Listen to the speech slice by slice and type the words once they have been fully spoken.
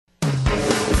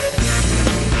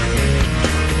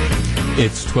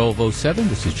It's 12:07.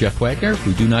 This is Jeff Wagner.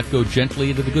 We do not go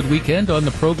gently into the good weekend on the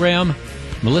program.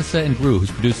 Melissa and Gru, who's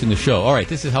producing the show. All right,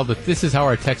 this is how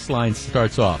our text line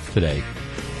starts off today.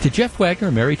 Did Jeff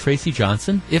Wagner marry Tracy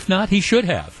Johnson? If not, he should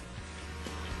have.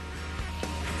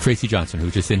 Tracy Johnson,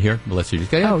 who's just in here. Melissa,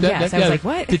 just yes. I was like,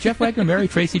 what? Did Jeff Wagner marry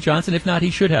Tracy Johnson? If not,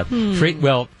 he should have.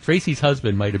 Well, Tracy's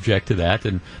husband might object to that,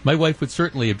 and my wife would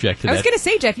certainly object to that. I was going to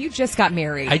say, Jeff, you just got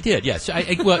married. I did, yes.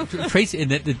 Tracy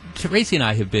and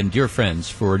I have been dear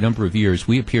friends for a number of years.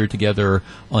 We appeared together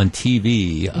on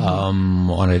TV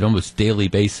on an almost daily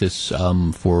basis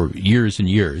for years and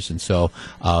years, and so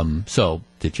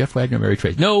did Jeff Wagner marry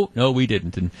Tracy? No, we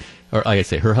didn't. And, or like I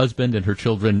say, her husband and her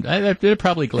children, they're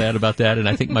probably glad about that, and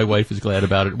I think my wife is glad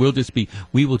about it.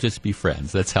 We will just be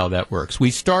friends. That's how that works.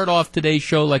 We start off today's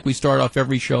show like we start off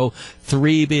every show,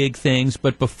 3 big things.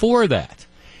 But before that,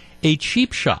 a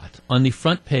cheap shot on the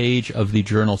front page of the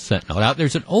Journal Sentinel. Now,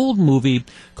 there's an old movie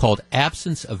called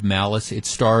Absence of Malice. It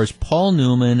stars Paul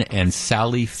Newman and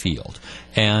Sally Field.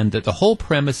 And the whole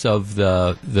premise of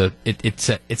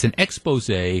it's an expose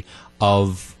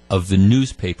of the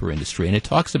newspaper industry, and it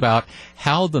talks about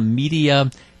how the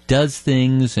media does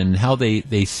things and how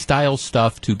they style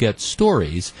stuff to get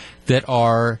stories that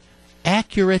are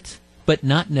accurate but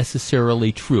not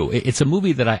necessarily true. It's a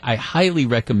movie that I highly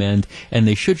recommend, and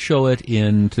they should show it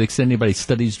to the extent anybody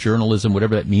studies journalism,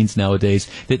 whatever that means nowadays,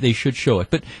 that they should show it.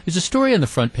 But there's a story on the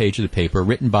front page of the paper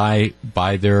written by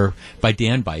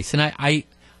Dan Bice, and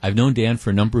I've known Dan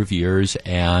for a number of years,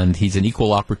 and he's an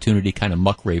equal opportunity kind of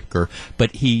muckraker.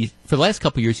 But for the last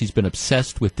couple of years, he's been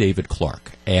obsessed with David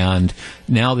Clark. And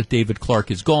now that David Clark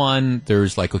is gone,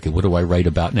 there's like, okay, what do I write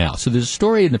about now? So there's a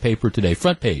story in the paper today,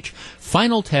 front page.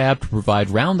 Final tab to provide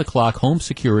round-the-clock home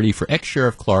security for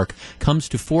ex-Sheriff Clark comes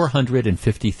to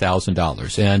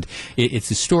 $450,000. And it's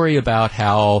a story about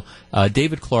how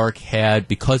David Clark had,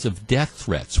 because of death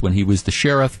threats when he was the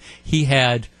sheriff, he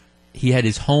had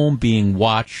his home being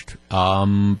watched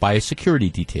by a security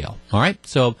detail. All right?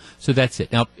 So that's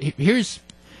it. Now,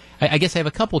 I guess I have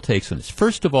a couple takes on this.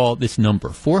 First of all, this number,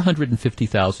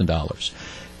 $450,000.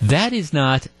 That is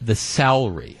not the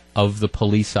salary of the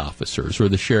police officers or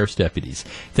the sheriff's deputies.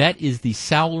 That is the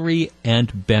salary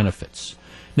and benefits.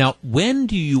 Now, when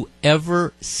do you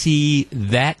ever see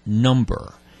that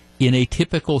number in a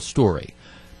typical story?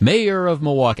 Mayor of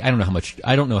Milwaukee, I don't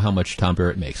know how much Tom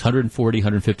Barrett makes, 140,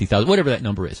 150,000, whatever that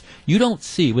number is. You don't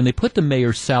see, when they put the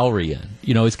mayor's salary in,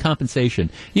 his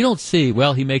compensation, you don't see,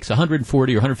 well, he makes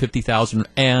 140 or 150,000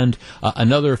 and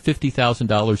another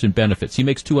 $50,000 in benefits. He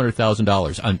makes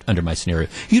 $200,000 under my scenario.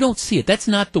 You don't see it. That's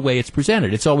not the way it's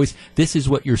presented. It's always, this is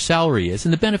what your salary is,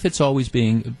 and the benefits always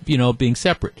being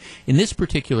separate. In this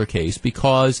particular case,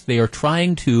 because they are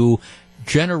trying to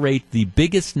generate the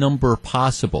biggest number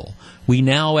possible, we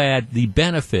now add the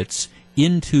benefits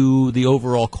into the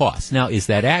overall cost. Now, is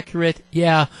that accurate?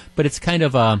 Yeah, but it's kind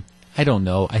of I don't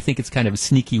know. I think it's kind of a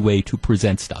sneaky way to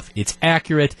present stuff. It's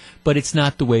accurate, but it's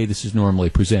not the way this is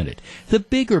normally presented. The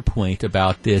bigger point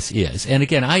about this is, and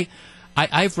again,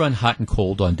 I've run hot and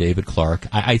cold on David Clark.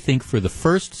 I think for the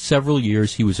first several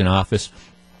years he was in office,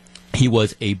 he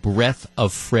was a breath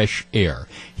of fresh air.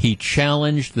 He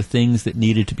challenged the things that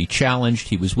needed to be challenged.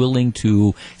 He was willing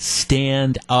to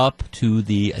stand up to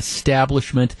the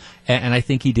establishment, and I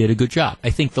think he did a good job. I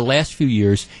think the last few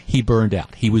years, he burned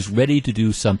out. He was ready to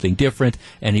do something different,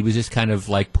 and he was just kind of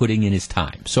like putting in his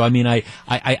time. So, I mean,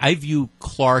 I view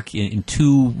Clark in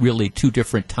two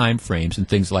different time frames and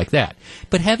things like that.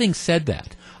 But having said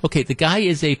that, okay, the guy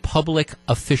is a public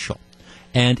official.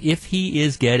 And if he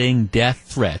is getting death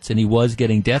threats, and he was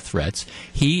getting death threats,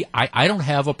 I don't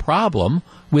have a problem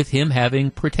with him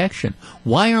having protection.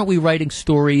 Why aren't we writing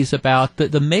stories about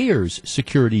the mayor's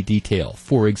security detail,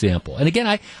 for example? And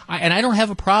again, I don't have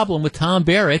a problem with Tom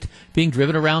Barrett being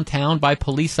driven around town by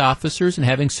police officers and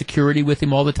having security with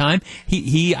him all the time.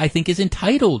 He I think, is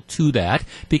entitled to that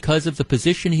because of the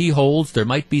position he holds. There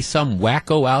might be some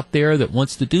wacko out there that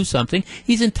wants to do something.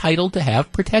 He's entitled to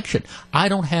have protection. I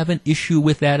don't have an issue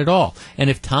with that at all. And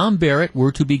if Tom Barrett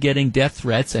were to be getting death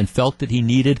threats and felt that he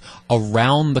needed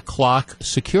around-the-clock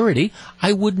security,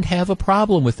 I wouldn't have a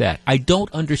problem with that. I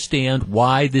don't understand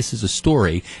why this is a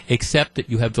story, except that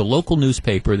you have the local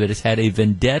newspaper that has had a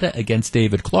vendetta against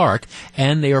David Clark,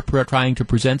 and they are trying to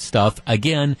present stuff,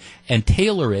 again, and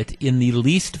tailor it in the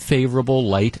least favorable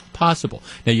light possible.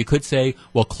 Now, you could say,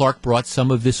 well, Clark brought some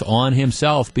of this on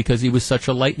himself because he was such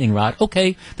a lightning rod.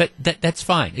 Okay, that's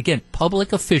fine. Again,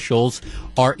 public officials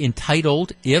are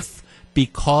entitled, if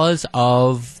because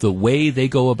of the way they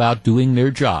go about doing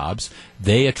their jobs,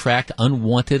 they attract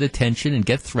unwanted attention and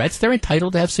get threats, they're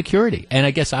entitled to have security. And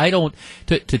I guess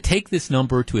to take this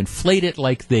number, to inflate it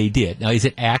like they did. Now, is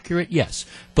it accurate? Yes.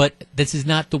 But this is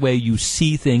not the way you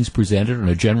see things presented on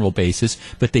a general basis.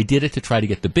 But they did it to try to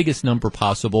get the biggest number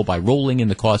possible by rolling in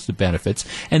the cost of benefits.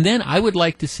 And then I would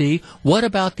like to see, what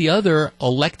about the other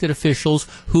elected officials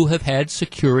who have had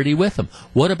security with them?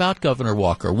 What about Governor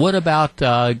Walker? What about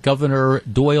Governor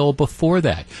Doyle before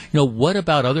that? What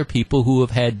about other people who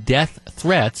have had death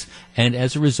threats and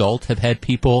as a result have had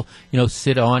people,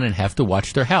 sit on and have to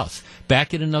watch their house?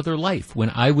 Back in another life,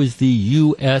 when I was the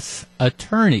U.S.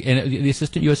 attorney, and the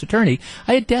assistant U.S. attorney,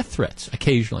 I had death threats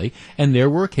occasionally, and there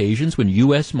were occasions when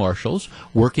U.S. Marshals,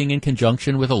 working in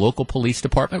conjunction with a local police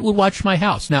department, would watch my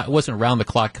house. Now, it wasn't around the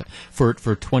clock for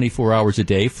 24 hours a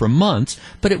day for months,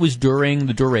 but it was during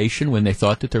the duration when they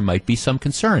thought that there might be some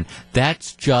concern.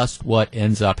 That's just what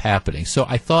ends up happening. So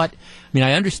I thought,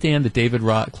 I understand that David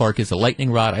Clark is a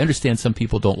lightning rod. I understand some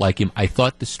people don't like him. I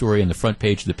thought the story on the front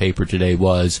page of the paper today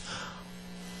was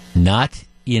not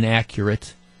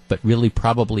inaccurate, but really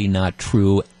probably not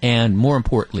true, and more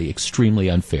importantly, extremely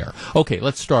unfair. Okay,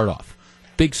 let's start off.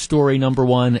 Big story number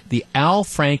one, the Al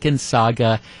Franken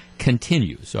saga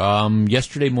continues.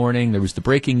 Yesterday morning, there was the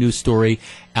breaking news story.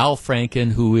 Al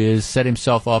Franken, who is set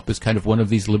himself up as kind of one of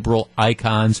these liberal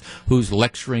icons, who's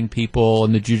lecturing people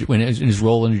in his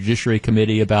role in the Judiciary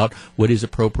Committee about what is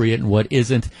appropriate and what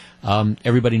isn't.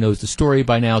 Everybody knows the story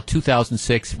by now.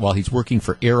 2006, while he's working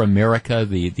for Air America,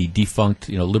 the defunct,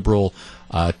 liberal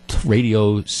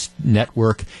radio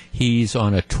network, he's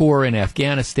on a tour in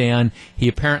Afghanistan. He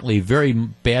apparently very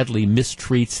badly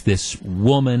mistreats this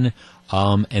woman.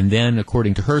 And then,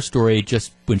 according to her story,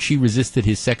 just when she resisted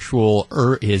his sexual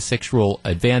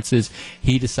advances,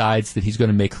 he decides that he's going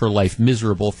to make her life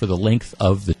miserable for the length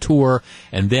of the tour.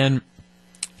 And then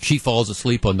she falls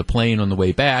asleep on the plane on the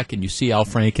way back, and you see Al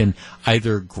Franken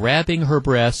either grabbing her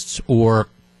breasts or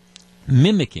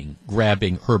mimicking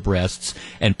grabbing her breasts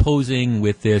and posing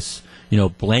with this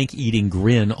blank-eating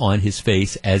grin on his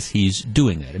face as he's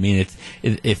doing that.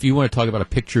 If you want to talk about a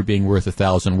picture being worth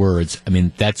 1,000 words,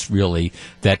 that's really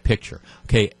that picture.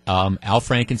 Okay, Al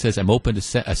Franken says, I'm open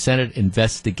to a Senate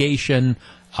investigation.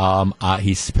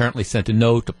 He's apparently sent a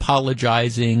note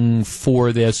apologizing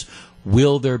for this.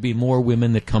 Will there be more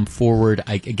women that come forward?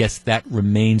 I guess that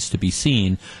remains to be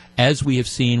seen. As we have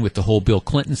seen with the whole Bill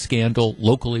Clinton scandal,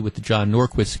 locally with the John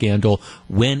Norquist scandal,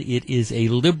 when it is a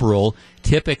liberal,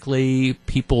 typically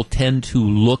people tend to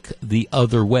look the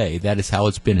other way. That is how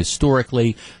it's been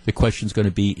historically. The question is going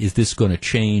to be, is this going to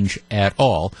change at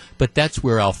all? But that's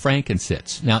where Al Franken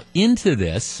sits. Now, into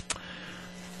this,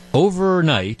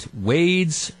 overnight,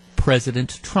 wades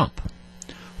President Trump,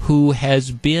 who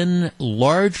has been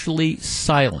largely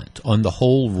silent on the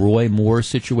whole Roy Moore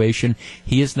situation.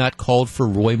 He has not called for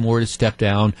Roy Moore to step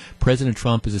down. President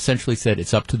Trump has essentially said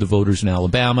it's up to the voters in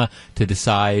Alabama to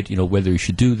decide, whether he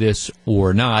should do this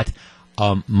or not.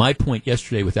 My point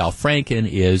yesterday with Al Franken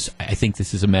is I think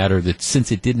this is a matter that,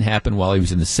 since it didn't happen while he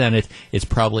was in the Senate, it's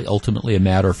probably ultimately a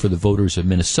matter for the voters of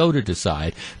Minnesota to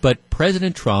decide. But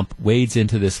President Trump wades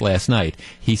into this last night.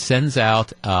 He sends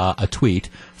out a tweet.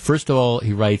 First of all,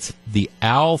 he writes, the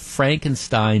Al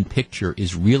Frankenstein picture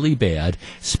is really bad,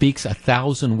 speaks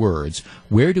 1,000 words.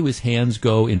 Where do his hands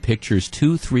go in pictures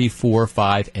 2, 3, 4,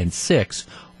 5, and 6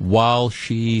 while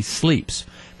she sleeps?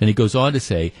 Then he goes on to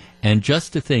say, and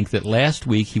just to think that last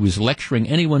week he was lecturing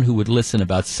anyone who would listen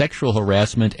about sexual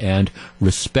harassment and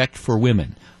respect for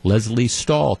women. Leslie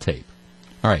Stahl tape.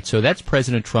 All right, so that's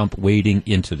President Trump wading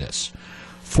into this.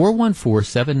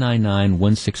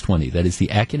 414-799-1620. That is the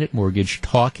Accunet Mortgage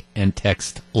talk and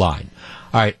text line.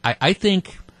 All right, I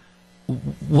think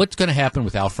what's going to happen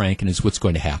with Al Franken is what's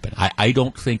going to happen. I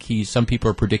don't think some people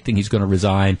are predicting he's going to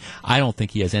resign. I don't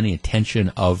think he has any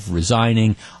intention of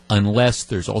resigning unless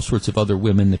there's all sorts of other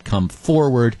women that come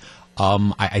forward.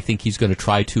 I think he's going to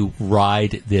try to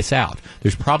ride this out.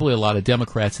 There's probably a lot of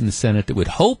Democrats in the Senate that would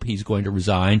hope he's going to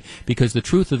resign, because the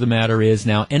truth of the matter is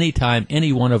now anytime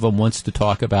any one of them wants to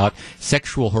talk about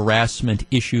sexual harassment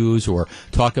issues or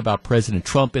talk about President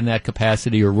Trump in that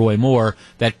capacity or Roy Moore,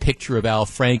 that picture of Al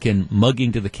Franken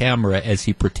mugging to the camera as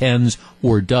he pretends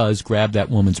or does grab that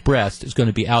woman's breast is going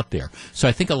to be out there. So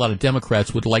I think a lot of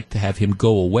Democrats would like to have him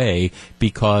go away,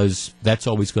 because that's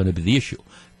always going to be the issue.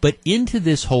 But into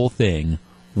this whole thing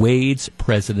wades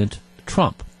President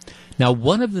Trump. Now,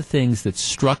 one of the things that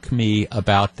struck me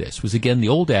about this was, again, the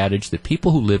old adage that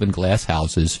people who live in glass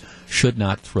houses should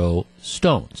not throw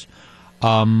stones.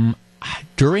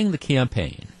 During the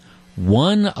campaign,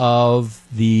 one of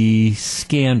the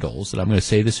scandals, and I'm going to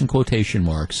say this in quotation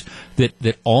marks,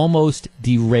 that almost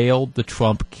derailed the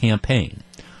Trump campaign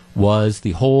was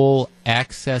the whole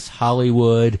Access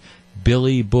Hollywood,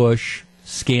 Billy Bush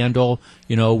scandal,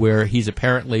 where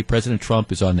President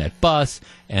Trump is on that bus,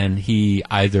 and he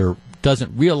either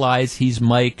doesn't realize he's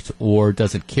mic'd or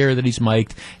doesn't care that he's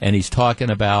mic'd, and he's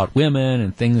talking about women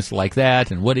and things like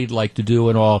that and what he'd like to do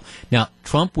and all. Now,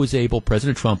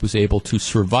 President Trump was able to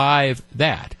survive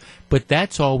that, but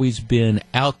that's always been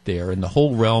out there in the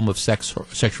whole realm of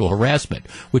sexual harassment,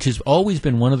 which has always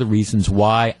been one of the reasons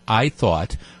why I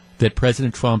thought that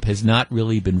President Trump has not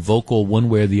really been vocal one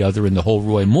way or the other in the whole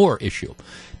Roy Moore issue.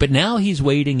 But now he's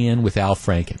wading in with Al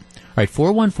Franken. All right,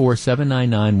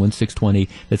 414-799-1620.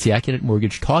 That's the Accunet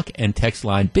Mortgage talk and text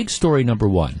line. Big story number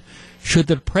one. Should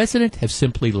the president have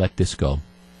simply let this go?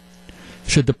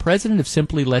 Should the president have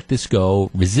simply let this go,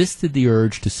 resisted the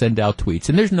urge to send out tweets?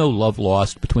 And there's no love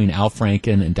lost between Al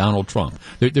Franken and Donald Trump.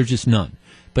 There's just none.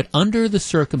 But under the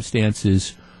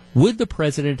circumstances, would the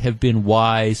president have been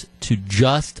wise to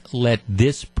just let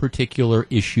this particular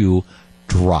issue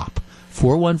drop?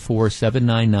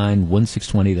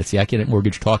 414-799-1620. That's the Accunet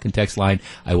Mortgage talk and text line.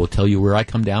 I will tell you where I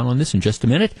come down on this in just a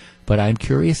minute, but I'm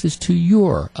curious as to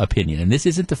your opinion. And this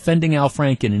isn't defending Al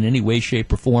Franken in any way,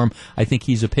 shape, or form. I think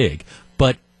he's a pig.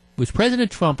 But was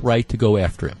President Trump right to go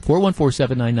after him?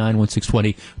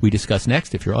 414-799-1620. We discuss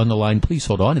next. If you're on the line, please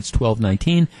hold on. It's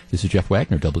 12:19. This is Jeff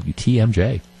Wagner,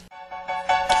 WTMJ.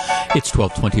 It's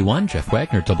 12:21. Jeff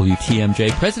Wagner,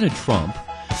 WTMJ. President Trump,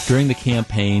 during the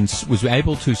campaigns, was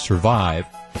able to survive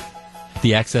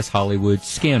the Access Hollywood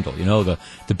scandal, the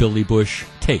Billy Bush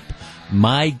tape.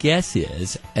 My guess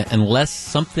is, unless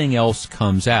something else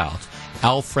comes out,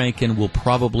 Al Franken will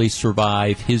probably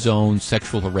survive his own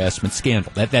sexual harassment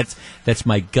scandal. That's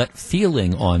my gut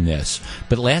feeling on this.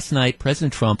 But last night,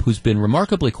 President Trump, who's been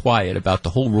remarkably quiet about the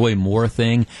whole Roy Moore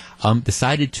thing,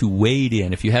 decided to wade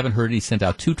in. If you haven't heard it, he sent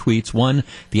out two tweets. One,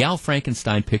 the Al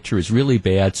Frankenstein picture is really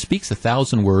bad, speaks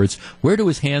 1,000 words. Where do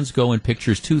his hands go in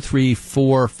pictures 2, 3,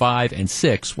 4, 5, and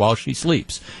 6 while she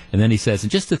sleeps? And then he says, and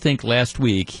just to think, last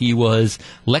week he was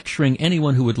lecturing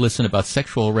anyone who would listen about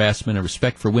sexual harassment and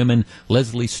respect for women,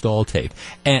 Leslie Stahl tape.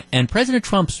 And President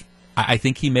Trump's, I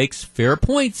think he makes fair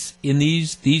points in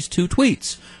these two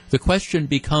tweets. The question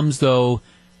becomes, though,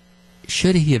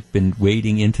 should he have been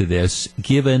wading into this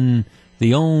given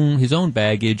his own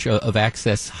baggage of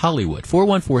Access Hollywood?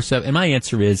 4147, and my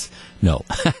answer is no.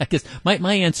 Because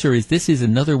my answer is this is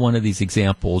another one of these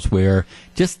examples where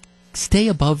just stay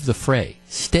above the fray.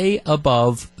 Stay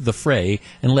above the fray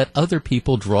and let other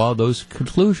people draw those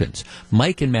conclusions.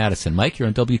 Mike in Madison. Mike, you're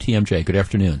on WTMJ. Good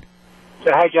afternoon.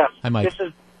 Hi, Jeff. Hi, Mike.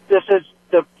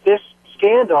 This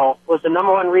scandal was the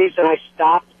number one reason I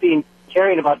stopped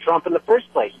caring about Trump in the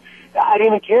first place. I didn't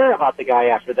even care about the guy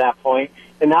after that point,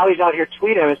 and now he's out here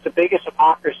tweeting. It's the biggest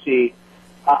hypocrisy,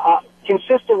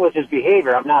 consistent with his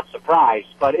behavior. I'm not surprised,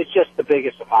 but it's just the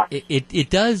biggest hypocrisy. It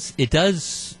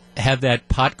does have that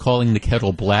pot calling the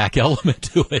kettle black element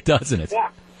to it, doesn't it? Yeah.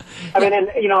 I mean, and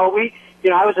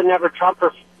I was a never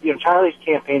Trumper, Charlie's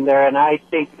campaign there, and I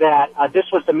think that this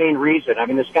was the main reason. I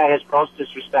mean, this guy has gross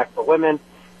disrespect for women,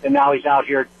 and now he's out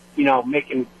here,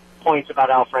 making points about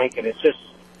Al Franken. It's just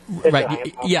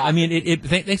right. Yeah. I mean,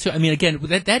 thanks. I mean, again,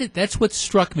 that's what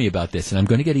struck me about this, and I'm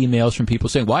going to get emails from people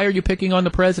saying, "Why are you picking on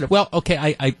the president?" Well,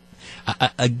 okay.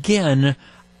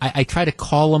 I try to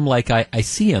call him like I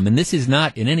see him, and this is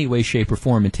not in any way, shape, or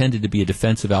form intended to be a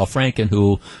defense of Al Franken,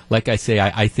 who, like I say,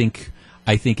 I think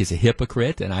is a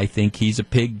hypocrite, and I think he's a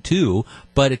pig too.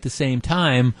 But at the same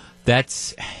time,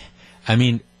 that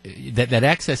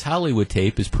Access Hollywood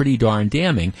tape is pretty darn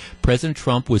damning. President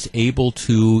Trump was able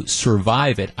to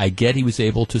survive it. I get he was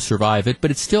able to survive it, but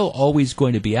it's still always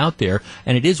going to be out there,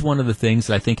 and it is one of the things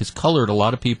that I think has colored a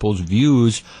lot of people's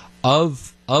views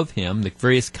of him, the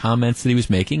various comments that he was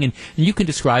making, and you can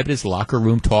describe it as locker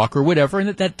room talk or whatever,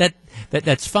 and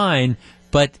that's fine,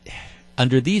 but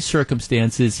under these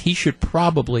circumstances, he should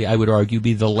probably, I would argue,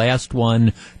 be the last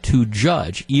one to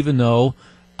judge, even though,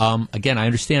 again, I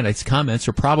understand his comments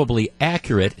are probably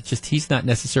accurate. It's just he's not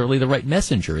necessarily the right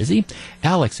messenger, is he?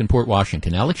 Alex in Port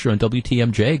Washington. Alex, you're on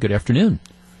WTMJ. Good afternoon.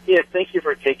 Yeah, thank you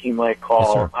for taking my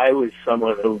call. Yes, I was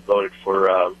someone who voted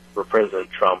for President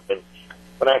Trump, and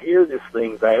when I hear these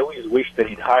things, I always wish that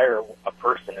he'd hire a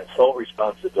person whose sole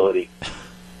responsibility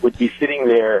would be sitting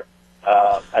there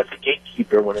as a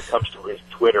gatekeeper when it comes to his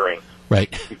twittering.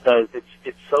 Right. Because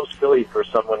it's so silly for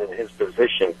someone in his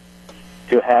position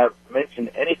to have mentioned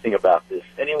anything about this.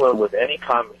 Anyone with any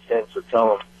common sense would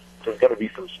tell him there's going to be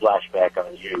some splashback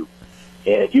on you.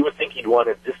 And you would think he'd want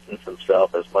to distance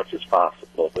himself as much as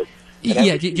possible. But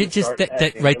Yeah, just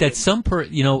that right. That's some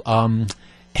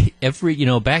every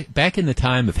back in the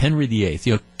time of Henry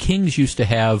VIII, kings used to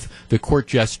have the court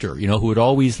jester, who would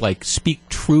always speak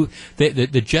truth.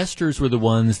 The jesters were the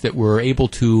ones that were able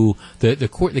to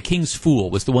the king's fool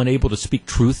was the one able to speak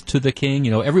truth to the king.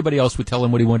 Everybody else would tell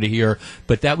him what he wanted to hear,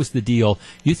 but that was the deal.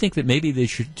 You think that maybe they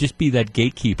should just be that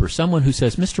gatekeeper, someone who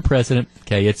says, "Mr. President,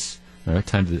 okay, it's all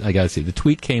right, I got to see. The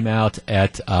tweet came out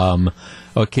it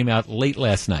came out late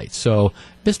last night. So,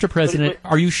 Mr. President,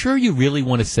 are you sure you really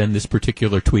want to send this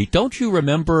particular tweet? Don't you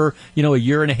remember, a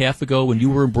year and a half ago when you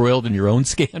were embroiled in your own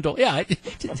scandal? Yeah,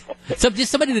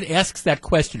 just somebody that asks that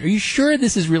question. Are you sure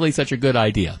this is really such a good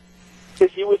idea?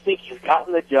 Because you would think he's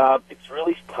gotten the job. It's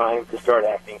really time to start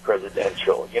acting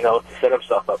presidential, to set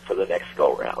himself up for the next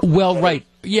go-round. Well, right.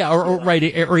 Yeah,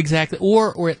 or exactly.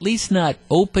 Or at least not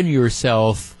open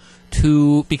yourself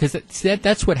to, because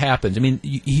that's what happens. I mean,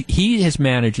 he has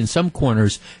managed in some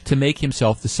corners to make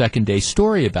himself the second day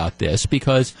story about this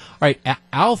because, all right,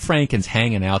 Al Franken's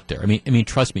hanging out there. I mean,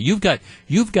 trust me, you've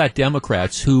got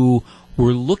Democrats who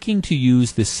were looking to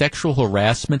use this sexual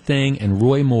harassment thing and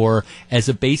Roy Moore as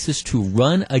a basis to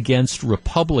run against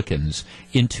Republicans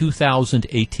in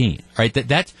 2018.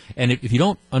 Right? And if you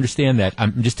don't understand that,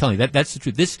 I'm just telling you that's the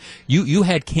truth. You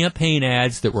had campaign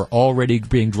ads that were already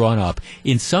being drawn up.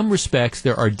 In some respects,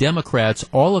 there are Democrats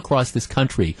all across this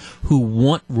country who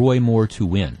want Roy Moore to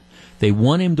win. They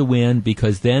want him to win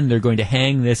because then they're going to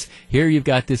hang this. Here you've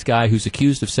got this guy who's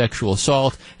accused of sexual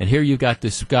assault, and here you've got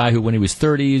this guy who, when he was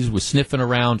 30s, was sniffing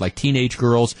around like teenage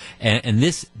girls. And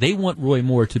they want Roy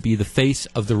Moore to be the face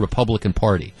of the Republican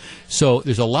Party. So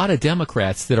there's a lot of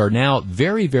Democrats that are now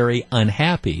very, very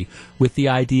unhappy with the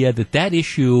idea that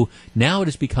issue, now it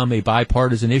has become a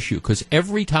bipartisan issue. Because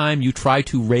every time you try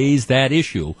to raise that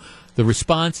issue, the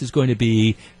response is going to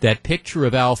be that picture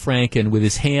of Al Franken with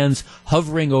his hands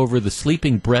hovering over the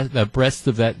sleeping breasts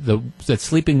of that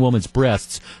sleeping woman's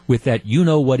breasts with that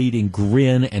you-know-what-eating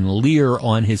grin and leer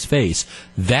on his face.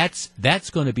 That's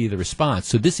going to be the response.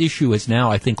 So this issue has now,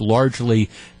 I think, largely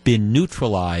been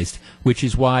neutralized, which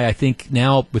is why I think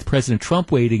now with President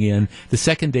Trump wading in, the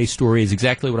second day story is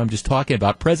exactly what I'm just talking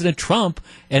about. President Trump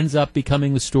ends up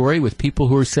becoming the story with people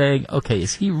who are saying, okay,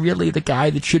 is he really the guy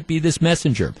that should be this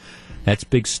messenger? That's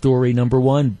big story number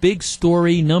one. Big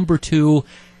story number two,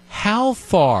 how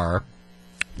far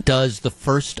does the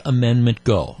First Amendment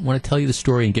go? I want to tell you the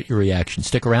story and get your reaction.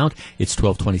 Stick around. It's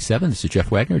 12:27. This is Jeff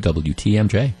Wagner,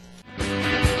 WTMJ.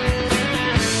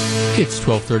 It's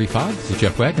 12:35. This is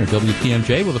Jeff Wagner,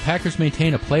 WTMJ. Will the Packers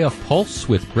maintain a playoff pulse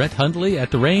with Brett Hundley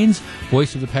at the reins?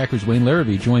 Voice of the Packers, Wayne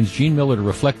Larrabee, joins Gene Miller to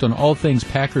reflect on all things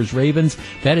Packers-Ravens.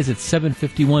 That is at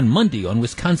 7:51 Monday on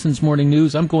Wisconsin's Morning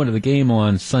News. I'm going to the game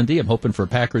on Sunday. I'm hoping for a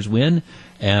Packers win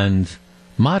and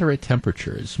moderate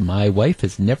temperatures. My wife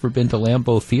has never been to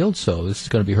Lambeau Field, so this is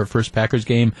going to be her first Packers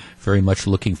game. Very much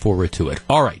looking forward to it.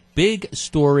 All right, big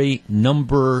story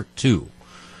number two.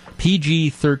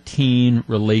 PG-13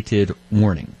 related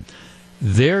warning.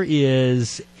 There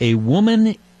is a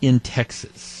woman in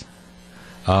Texas,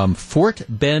 Fort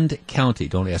Bend County,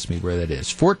 don't ask me where that is,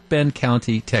 Fort Bend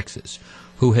County, Texas,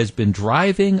 who has been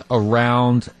driving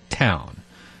around town.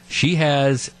 She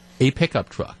has a pickup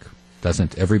truck.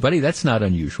 Doesn't everybody? That's not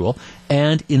unusual.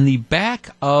 And in the back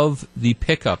of the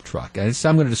pickup truck, and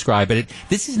I'm going to describe it,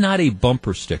 this is not a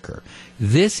bumper sticker.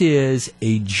 This is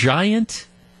a giant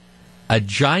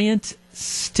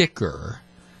sticker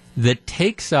that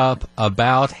takes up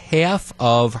about half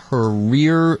of her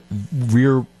rear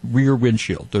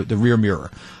windshield, the rear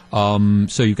mirror.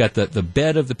 So you've got the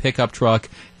bed of the pickup truck,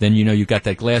 then you've got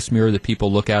that glass mirror that people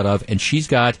look out of, and she's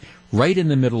got right in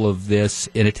the middle of this,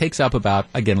 and it takes up about,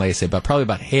 again, like I said, probably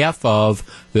about half of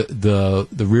the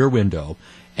rear window.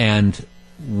 And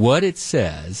what it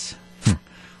says,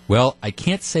 well, I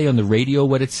can't say on the radio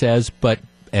what it says, but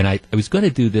and I was going to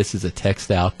do this as a text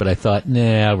out, but I thought,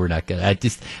 nah, we're not going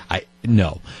to.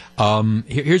 No.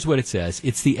 Here's what it says.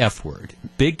 It's the F word.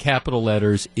 Big capital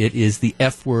letters. It is the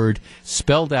F word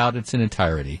spelled out in its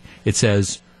entirety. It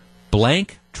says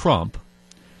blank Trump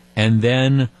and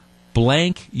then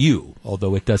blank you,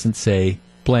 although it doesn't say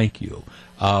blank you.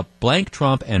 Blank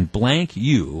Trump and blank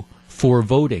you for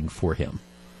voting for him.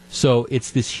 So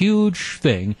it's this huge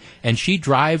thing, and she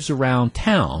drives around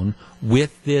town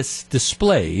with this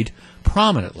displayed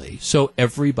prominently so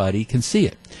everybody can see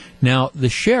it. Now, the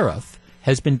sheriff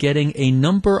has been getting a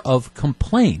number of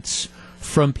complaints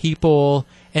from people,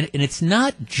 and it's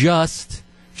not just,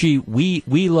 gee, we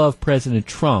love President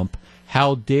Trump,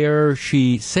 how dare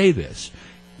she say this?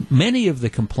 Many of the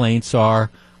complaints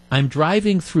are, I'm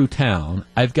driving through town.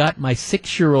 I've got my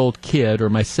 6-year-old kid or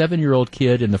my 7-year-old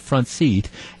kid in the front seat,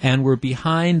 and we're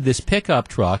behind this pickup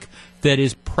truck that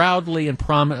is proudly and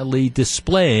prominently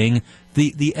displaying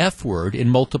the F word in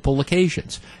multiple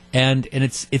occasions. And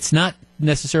it's not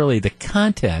necessarily the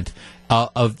content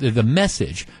of the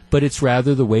message, but it's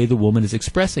rather the way the woman is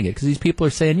expressing it. Because these people are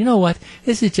saying, you know what,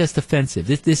 this is just offensive.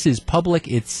 This is public.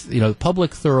 It's,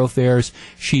 public thoroughfares.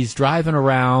 She's driving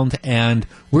around, and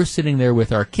we're sitting there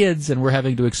with our kids, and we're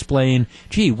having to explain,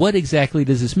 gee, what exactly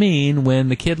does this mean when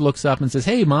the kid looks up and says,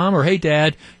 hey, Mom, or hey,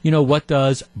 Dad, what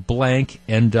does blank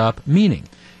end up meaning?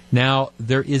 Now,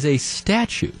 there is a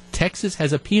statute. Texas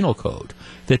has a penal code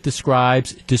that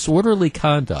describes disorderly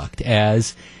conduct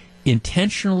as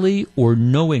intentionally or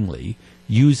knowingly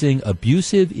using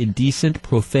abusive, indecent,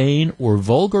 profane, or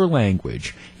vulgar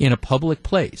language in a public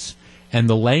place. And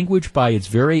the language, by its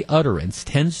very utterance,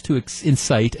 tends to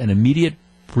incite an immediate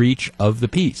breach of the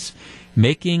peace.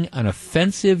 Making an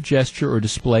offensive gesture or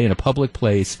display in a public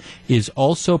place is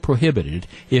also prohibited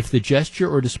if the gesture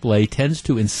or display tends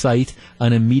to incite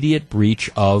an immediate breach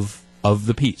of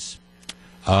the peace.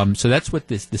 So that's what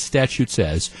the statute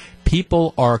says.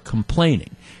 People are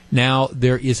complaining. Now,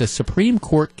 there is a Supreme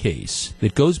Court case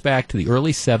that goes back to the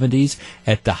early 70s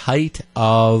at the height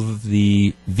of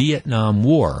the Vietnam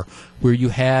War, where you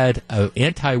had an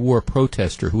anti-war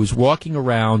protester who was walking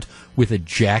around with a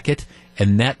jacket,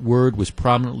 and that word was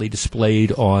prominently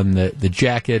displayed on the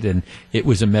jacket, and it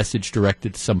was a message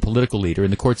directed to some political leader.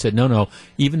 And the court said, no,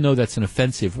 even though that's an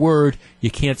offensive word, you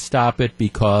can't stop it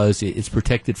because it's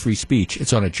protected free speech.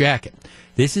 It's on a jacket.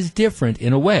 This is different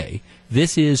in a way.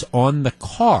 This is on the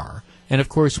car. And, of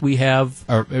course, we have,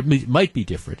 or it might be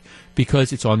different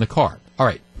because it's on the car. All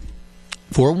right.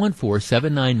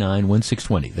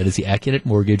 414-799-1620. That is the Accunet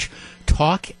Mortgage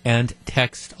talk and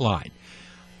text line.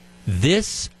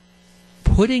 This,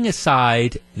 putting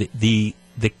aside the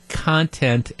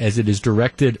content as it is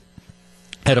directed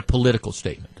at a political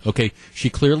statement, okay, she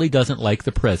clearly doesn't like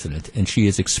the president, and she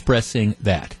is expressing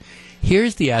that.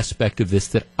 Here's the aspect of this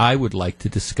that I would like to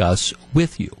discuss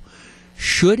with you.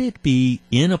 Should it be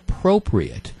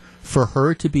inappropriate for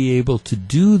her to be able to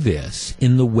do this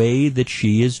in the way that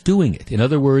she is doing it? In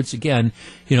other words, again,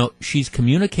 she's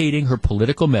communicating her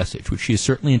political message, which she is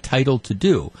certainly entitled to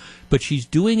do, but she's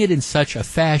doing it in such a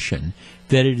fashion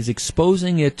that it is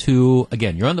exposing it to,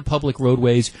 again, you're on the public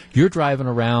roadways, you're driving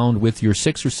around with your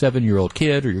 6 or 7-year-old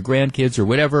kid or your grandkids or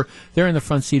whatever, they're in the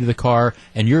front seat of the car,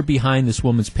 and you're behind this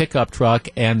woman's pickup truck,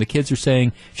 and the kids are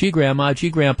saying, gee, Grandma, gee,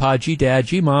 Grandpa, gee, Dad,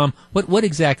 gee, Mom. What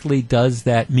exactly does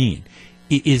that mean?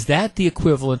 Is that the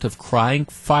equivalent of crying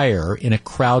fire in a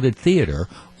crowded theater,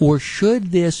 or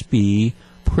should this be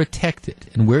protected?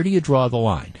 And where do you draw the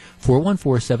line?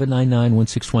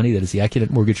 414-799-1620. That is the Accunet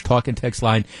Mortgage talk and text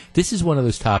line. This is one of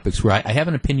those topics where I have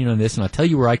an opinion on this, and I'll tell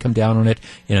you where I come down on it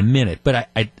in a minute. But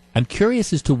I'm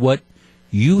curious as to what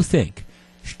you think.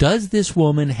 Does this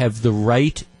woman have the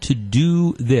right to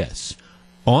do this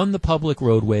on the public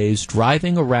roadways,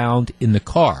 driving around in the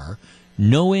car,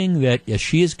 knowing that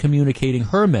she is communicating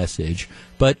her message,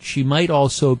 but she might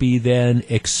also be then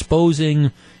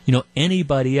exposing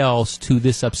anybody else to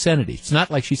this obscenity? It's not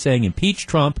like she's saying impeach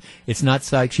Trump. It's not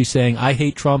like she's saying I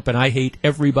hate Trump and I hate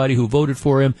everybody who voted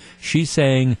for him. She's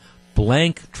saying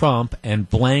blank Trump and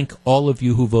blank all of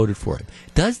you who voted for him.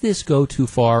 Does this go too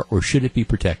far, or should it be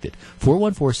protected?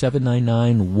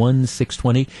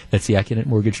 414-799-1620. That's the Accunet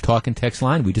Mortgage talk and text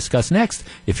line. We discuss next.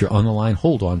 If you're on the line,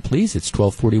 hold on, please. It's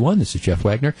 1241. This is Jeff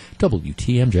Wagner,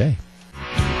 WTMJ.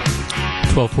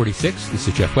 1246, this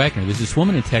is Jeff Wagner. There's this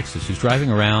woman in Texas who's driving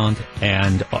around,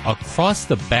 and across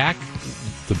the back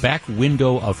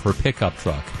window of her pickup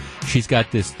truck, she's got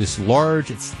this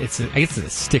large, I guess it's a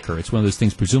sticker. It's one of those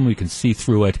things, presumably you can see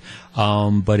through it,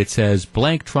 but it says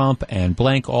blank Trump and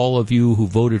blank all of you who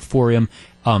voted for him.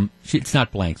 It's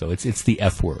not blank, though. It's the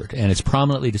F word, and it's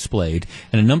prominently displayed.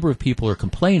 And a number of people are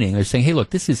complaining. They're saying, hey,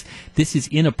 look, this is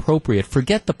inappropriate.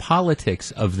 Forget the politics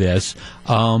of this.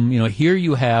 Here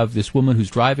you have this woman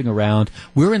who's driving around.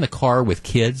 We're in the car with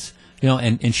kids,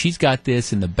 and she's got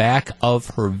this in the back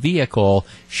of her vehicle.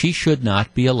 She should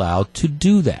not be allowed to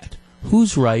do that.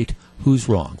 Who's right? Who's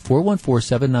wrong?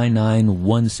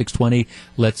 414-799-1620.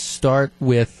 Let's start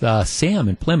with Sam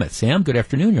in Plymouth. Sam, good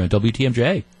afternoon. You're on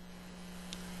WTMJ.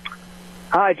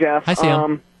 Hi, Jeff. Hi,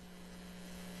 Sam.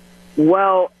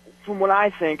 Well, from what I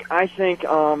think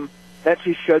that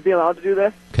she should be allowed to do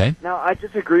this. Okay. Now, I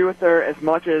disagree with her as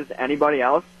much as anybody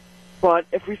else, but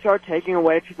if we start taking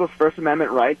away people's First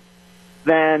Amendment rights,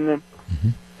 then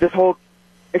this whole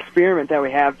experiment that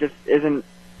we have just isn't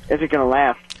going to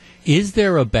last. Is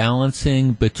there a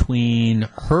balancing between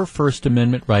her First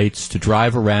Amendment rights to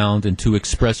drive around and to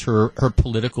express her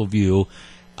political view?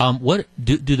 What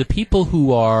do the people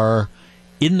who are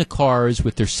in the cars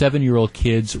with their 7-year-old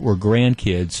kids or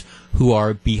grandkids who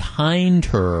are behind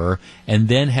her and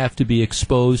then have to be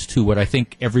exposed to what I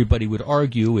think everybody would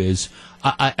argue is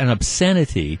an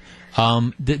obscenity,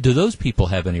 do those people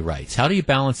have any rights? How do you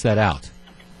balance that out?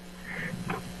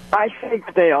 I think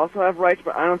that they also have rights,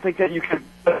 but I don't think that you can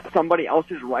put somebody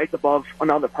else's rights above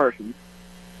another person's.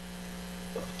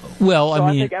 Well,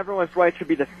 I think everyone's rights should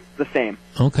be the same.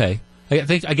 Okay. I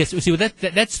guess see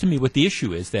that's to me what the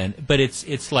issue is then. But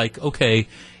it's like, okay,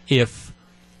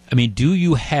 do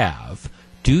you have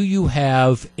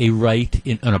a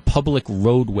right on a public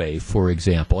roadway, for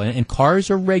example, and cars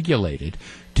are regulated?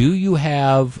 Do you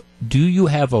have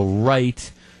a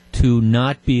right to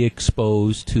not be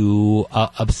exposed to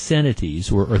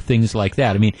obscenities or things like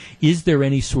that? I mean, is there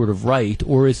any sort of right,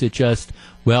 or is it just,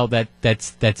 well,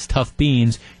 that's tough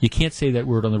beans? You can't say that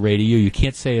word on the radio. You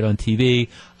can't say it on TV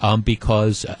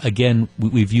because, again,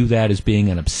 we view that as being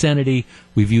an obscenity.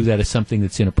 We view that as something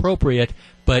that's inappropriate.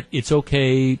 But it's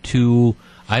okay to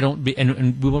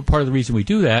and part of the reason we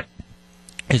do that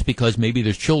is because maybe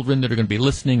there's children that are going to be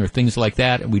listening or things like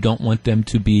that, and we don't want them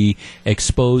to be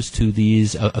exposed to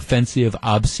these offensive,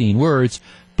 obscene words.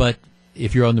 But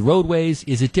if you're on the roadways,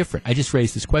 is it different? I just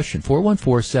raised this question.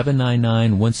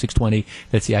 414-799-1620.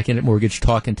 That's the Academic Mortgage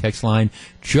talk and text line.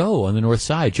 Joe on the north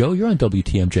side. Joe, you're on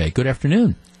WTMJ. Good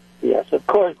afternoon. Yes, of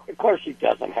course she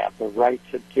doesn't have the right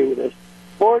to do this.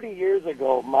 40 years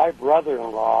ago, my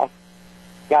brother-in-law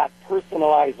got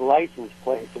personalized license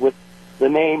plates with the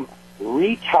name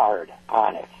retard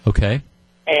on it. Okay.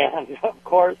 And, of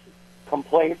course,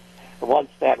 complaints, once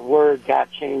that word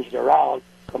got changed around,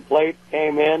 complaints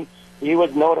came in. He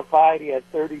was notified he had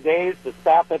 30 days to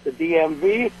stop at the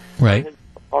DMV. Right.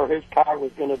 Or his car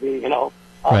was going to be, right.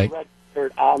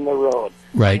 unregistered on the road.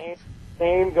 Right.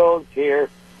 Same goes here.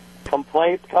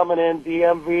 Complaints coming in,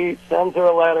 DMV sends her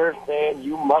a letter saying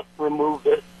you must remove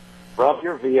this from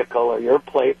your vehicle or your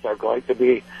plates are going to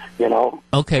be,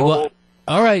 Okay, well,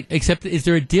 all right, except is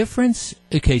there a difference?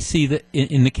 Okay, see,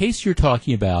 in the case you're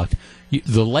talking about,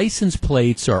 the license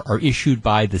plates are issued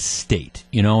by the state,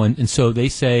 and so they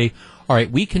say, all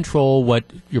right, we control what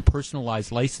your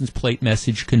personalized license plate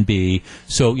message can be,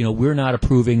 so, we're not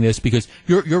approving this because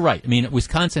you're right. I mean,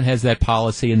 Wisconsin has that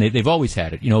policy, and they've always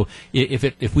had it.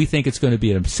 If we think it's going to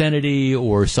be an obscenity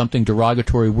or something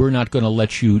derogatory, we're not going to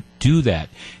let you do that.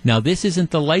 Now, this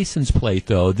isn't the license plate,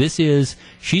 though.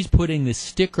 She's putting this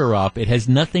sticker up. It has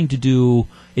nothing to do,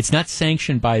 it's not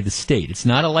sanctioned by the state. It's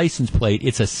not a license plate.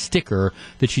 It's a sticker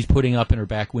that she's putting up in her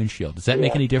back windshield. Does that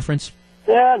make any difference?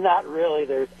 Yeah, not really.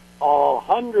 There's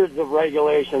hundreds of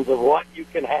regulations of what you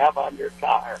can have on your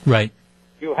car. Right.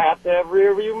 You have to have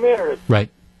rear view mirrors. Right.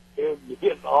 You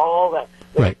get all that.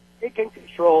 Right. They can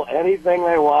control anything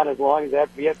they want as long as that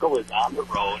vehicle is on the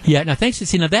road. Yeah, now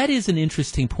now that is an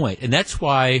interesting point, and that's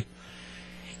why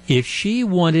if she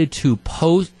wanted to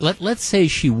post, let's say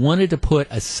she wanted to put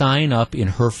a sign up in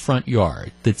her front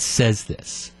yard that says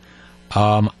this,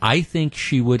 I think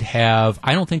she would have,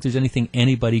 I don't think there's anything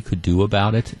anybody could do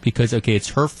about it because, okay, it's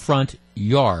her front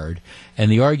yard,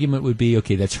 and the argument would be,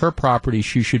 okay, that's her property,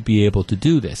 she should be able to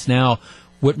do this. Now,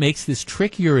 what makes this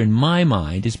trickier in my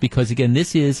mind is because, again,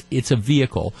 it's a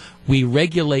vehicle. We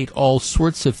regulate all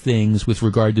sorts of things with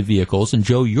regard to vehicles. And,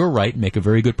 Joe, you're right, make a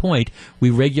very good point.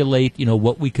 We regulate,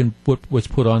 what's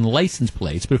put on license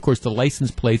plates. But, of course, the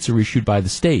license plates are issued by the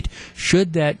state.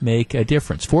 Should that make a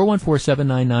difference?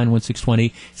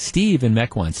 414-799-1620. Steve in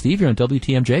Mequon. Steve, you're on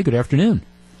WTMJ. Good afternoon.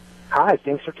 Hi,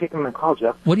 thanks for taking my call,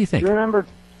 Jeff. What do you think? Do you remember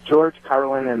George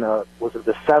Carlin and was it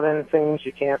the 7 things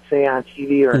you can't say on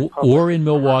TV or in public? Or in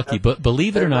Milwaukee? But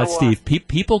believe it or not, Steve,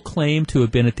 people claim to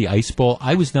have been at the Ice Bowl.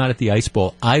 I was not at the Ice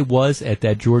Bowl. I was at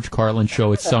that George Carlin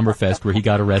show at Summerfest where he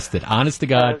got arrested. Honest to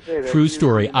God, true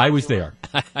story. I was there.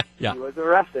 Yeah. He was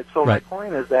arrested. So right. My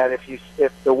point is that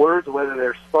if the words, whether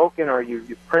they're spoken or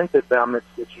you printed them,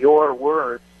 it's your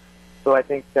words. So I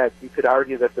think that you could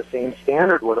argue that the same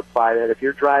standard would apply, that if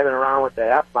you're driving around with the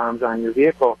F-bombs on your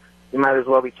vehicle, you might as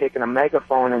well be taking a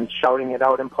megaphone and shouting it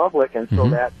out in public. And so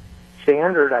that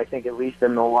standard, I think, at least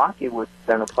in Milwaukee, would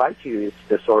then apply to you. It's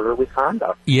disorderly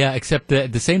conduct. Yeah, except that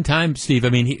at the same time, Steve, I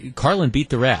mean, Carlin beat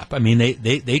the rap. I mean,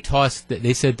 they tossed,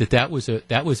 they said that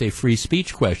was a free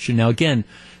speech question. Now, again,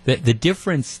 the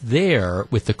difference there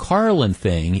with the Carlin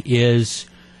thing is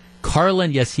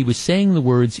Carlin, yes, he was saying the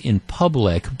words in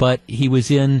public, but he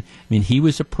was a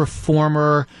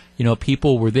performer.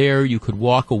 People were there. You could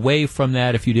walk away from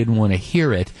that if you didn't want to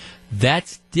hear it.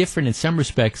 That's different in some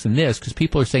respects than this, because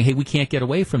people are saying, hey, we can't get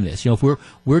away from this. If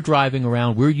we're driving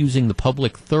around, we're using the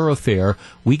public thoroughfare,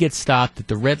 we get stopped at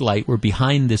the red light, we're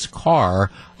behind this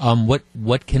car,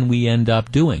 what can we end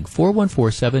up doing?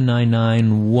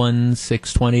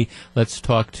 414-799-1620. Let's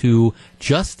talk to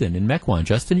Justin in Mequon.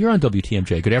 Justin, you're on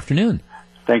WTMJ. Good afternoon.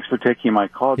 Thanks for taking my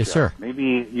call, Yes, Jeff. sir.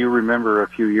 Maybe you remember a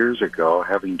few years ago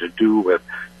having to do with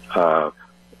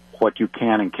what you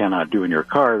can and cannot do in your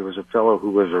car. There was a fellow who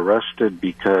was arrested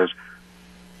because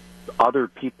other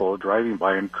people driving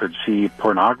by him could see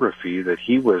pornography that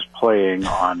he was playing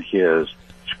on his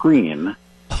screen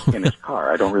in his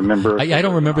car. I don't remember. I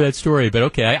don't remember that story, but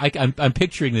okay. I'm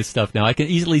picturing this stuff now. I can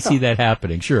easily see that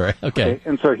happening. Sure. Okay.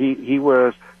 And so he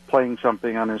was playing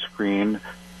something on his screen.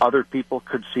 Other people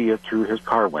could see it through his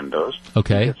car windows.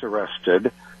 Okay. He gets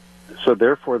arrested. So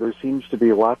therefore, there seems to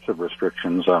be lots of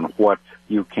restrictions on what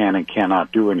you can and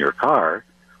cannot do in your car.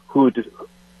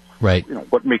 Right.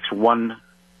 What makes one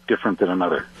different than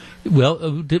another?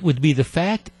 Well, it would be the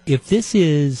fact if this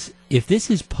is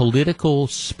political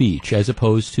speech as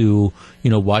opposed to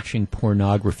watching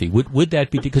pornography. Would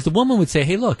that be because the woman would say,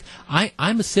 hey, look,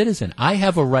 I'm a citizen. I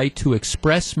have a right to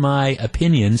express my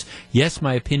opinions. Yes,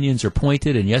 my opinions are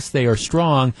pointed, and yes, they are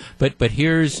strong. But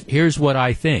here's what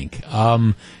I think.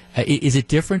 Is it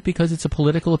different because it's a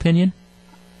political opinion?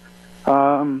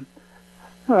 Well,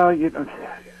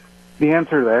 the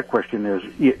answer to that question is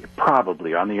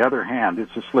probably. On the other hand,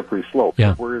 it's a slippery slope.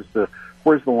 Yeah. Where's the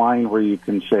line where you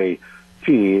can say,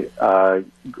 gee, go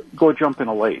jump in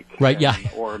a lake? Right, yeah.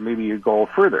 Or maybe you go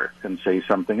further and say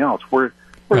something else. Where's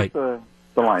right. the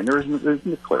line? There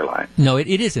isn't a clear line. No, it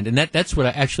isn't. And that's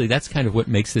kind of what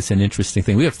makes this an interesting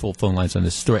thing. We have full phone lines on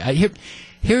this story.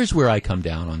 Here's where I come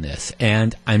down on this,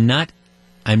 and I'm not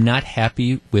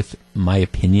happy with my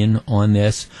opinion on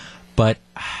this, but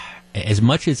as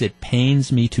much as it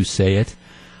pains me to say it,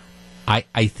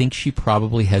 I think she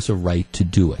probably has a right to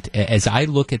do it. As I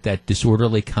look at that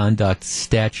disorderly conduct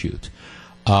statute,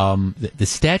 the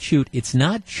statute, it's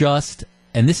not just,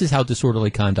 and this is how disorderly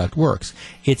conduct works,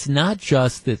 it's not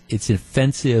just that it's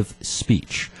offensive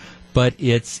speech, but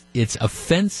it's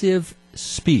offensive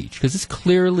speech, because this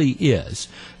clearly is,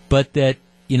 but that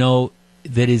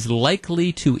is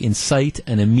likely to incite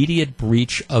an immediate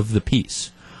breach of the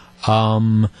peace.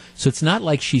 So it's not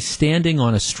like she's standing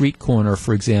on a street corner,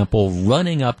 for example,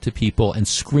 running up to people and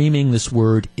screaming this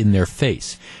word in their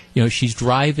face. She's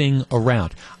driving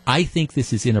around. I think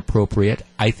this is inappropriate.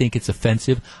 I think it's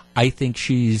offensive. I think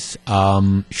she's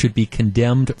should be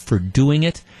condemned for doing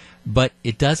it. But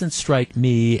it doesn't strike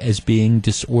me as being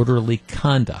disorderly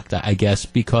conduct, I guess,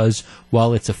 because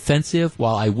while it's offensive,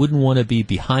 while I wouldn't want to be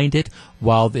behind it,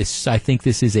 I think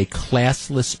this is a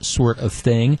classless sort of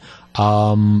thing.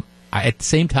 At the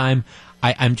same time,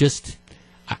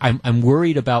 I'm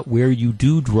worried about where you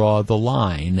do draw the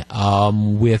line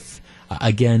with,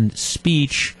 again,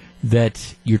 speech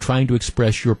that you're trying to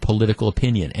express your political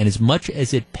opinion. And as much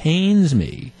as it pains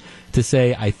me to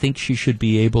say I think she should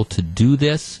be able to do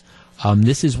this,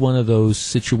 this is one of those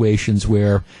situations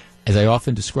where, as I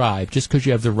often describe, just because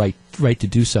you have the right to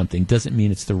do something doesn't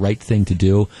mean it's the right thing to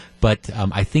do. But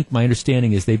I think my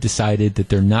understanding is they've decided that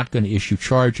they're not going to issue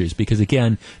charges because,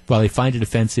 again, while they find it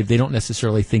offensive, they don't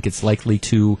necessarily think it's likely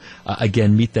to,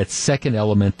 again, meet that second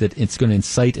element that it's going to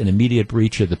incite an immediate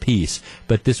breach of the peace.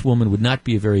 But this woman would not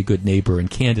be a very good neighbor, and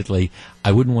candidly,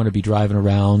 I wouldn't want to be driving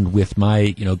around with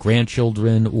my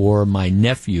grandchildren or my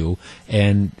nephew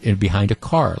and behind a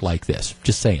car like this.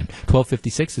 Just saying.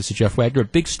 12:56, this is Jeff Wagner.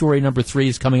 Big story number 3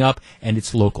 is coming up, and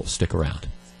it's local. Stick around.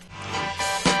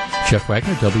 Jeff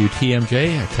Wagner,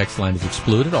 WTMJ. Our text line has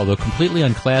exploded. Although completely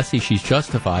unclassy, she's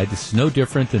justified. This is no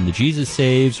different than the Jesus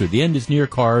Saves or the End is Near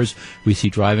cars we see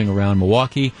driving around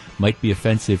Milwaukee. Might be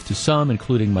offensive to some,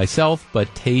 including myself,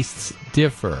 but tastes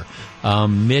differ.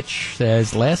 Mitch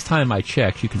says, last time I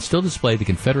checked, you can still display the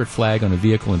Confederate flag on a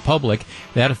vehicle in public.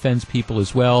 That offends people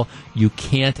as well. You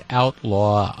can't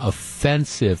outlaw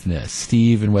offensiveness.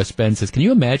 Steve in West Bend says, can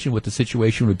you imagine what the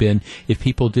situation would have been if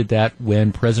people did that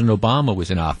when President Obama was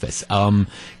in office?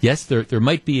 Yes, there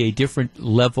might be a different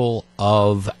level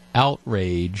of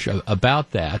outrage about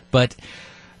that, but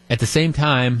at the same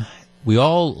time, we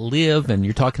all live, and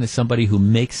you're talking to somebody who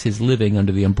makes his living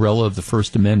under the umbrella of the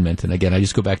First Amendment. And again, I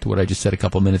just go back to what I just said a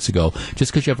couple minutes ago.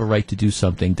 Just because you have a right to do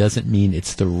something doesn't mean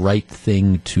it's the right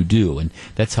thing to do. And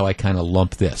that's how I kind of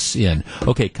lump this in.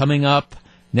 Okay, coming up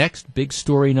next, big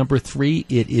story number 3.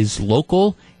 It is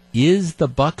local. Is the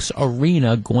Bucks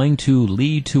Arena going to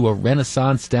lead to a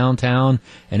renaissance downtown?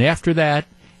 And after that,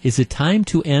 is it time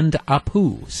to end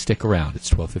Apu? Stick around.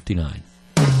 It's 12:59.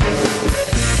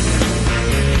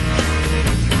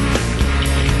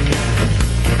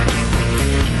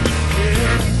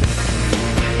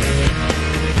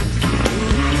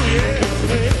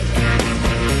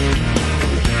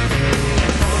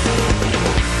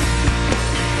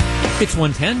 It's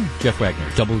 110, Jeff Wagner,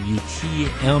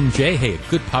 WTMJ. Hey, a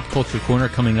good pop culture corner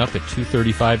coming up at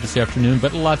 2:35 this afternoon,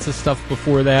 but lots of stuff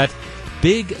before that.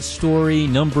 Big story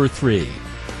number 3.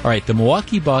 All right, the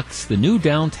Milwaukee Bucks, the new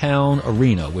downtown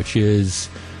arena, which is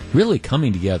really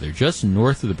coming together just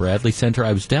north of the Bradley Center.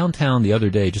 I was downtown the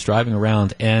other day just driving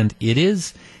around, and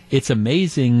it's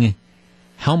amazing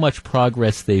how much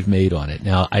progress they've made on it.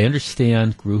 Now, I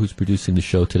understand, Gru, who's producing the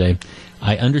show today,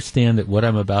 I understand that what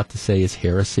I'm about to say is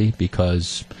heresy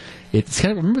because it's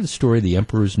kind of, remember the story of the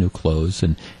Emperor's New Clothes,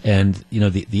 and you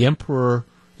know, the Emperor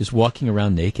is walking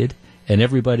around naked, and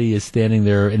everybody is standing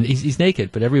there, and he's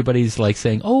naked, but everybody's like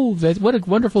saying, oh, what a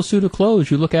wonderful suit of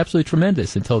clothes, you look absolutely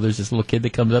tremendous, until there's this little kid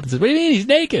that comes up and says, what do you mean, he's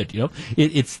naked? You know,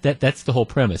 that's the whole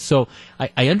premise. So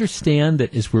I understand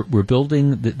that as we're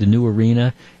building the new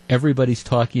arena, everybody's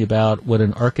talking about what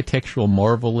an architectural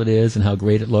marvel it is and how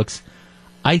great it looks.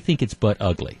 I think it's butt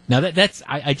ugly. Now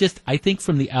I think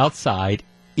from the outside,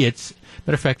 it's,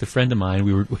 matter of fact, a friend of mine,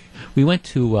 we went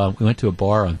to a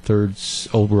bar on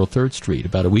Old World 3rd Street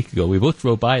about a week ago. We both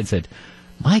drove by and said,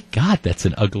 my God, that's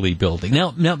an ugly building.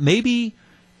 Now maybe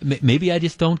I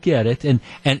just don't get it. And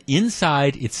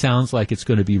inside it sounds like it's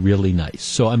going to be really nice.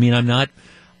 So I mean, I'm not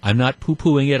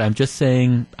poo-pooing it. I'm just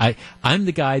saying I'm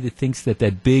the guy that thinks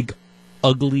that big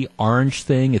ugly orange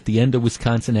thing at the end of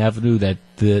Wisconsin Avenue, that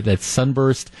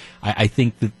sunburst, I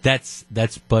think that's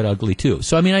butt ugly too.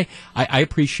 So I mean, I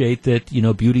appreciate that, you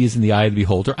know, beauty is in the eye of the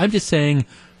beholder. I'm just saying,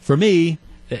 for me,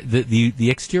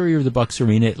 the exterior of the Bucks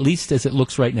Arena, at least as it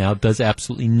looks right now, does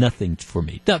absolutely nothing for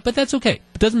me. But that's okay.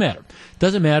 It doesn't matter.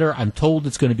 Doesn't matter. I'm told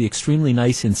it's going to be extremely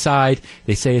nice inside.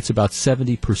 They say it's about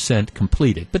 70%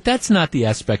 completed. But that's not the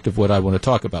aspect of what I want to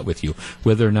talk about with you.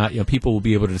 Whether or not, you know, people will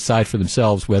be able to decide for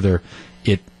themselves whether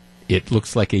it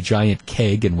looks like a giant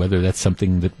keg and whether that's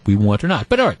something that we want or not.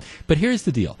 But all right. But here's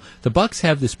the deal. The Bucks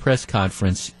have this press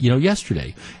conference, you know,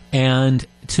 yesterday. And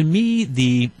to me,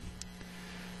 the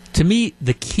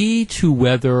key to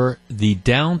whether the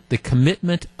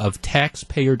commitment of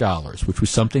taxpayer dollars, which was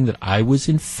something that I was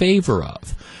in favor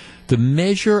of, the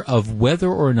measure of whether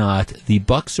or not the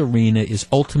Bucks Arena is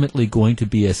ultimately going to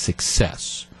be a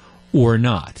success or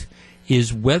not,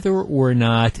 is whether or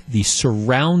not the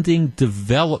surrounding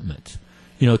development,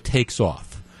 you know, takes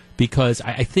off. Because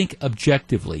I think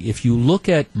objectively, if you look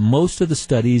at most of the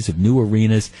studies of new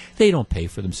arenas, they don't pay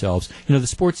for themselves. You know, the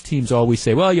sports teams always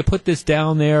say, well, you put this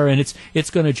down there and it's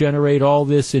going to generate all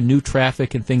this in new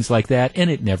traffic and things like that, and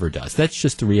it never does. That's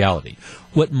just the reality.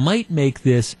 What might make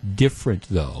this different,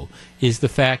 though, is the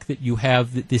fact that you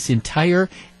have this entire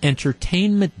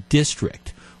entertainment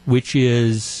district, which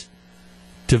is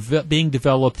being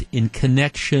developed in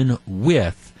connection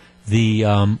with the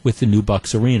new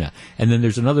Bucks Arena. And then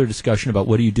there's another discussion about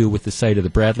what do you do with the site of the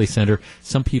Bradley Center.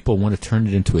 Some people want to turn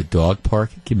it into a dog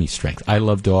park. Give me strength. I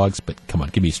love dogs, but come on,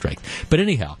 give me strength. But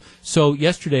anyhow, so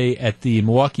yesterday at the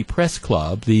Milwaukee Press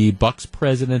Club, the Bucks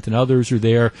president and others are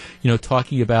there, you know,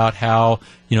 talking about how,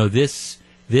 you know, this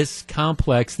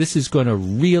complex, this is going to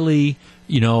really,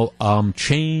 you know,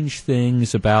 change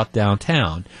things about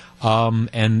downtown.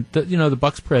 And the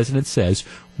Bucks president says,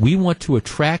 we want to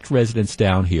attract residents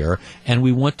down here, and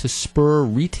we want to spur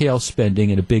retail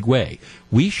spending in a big way.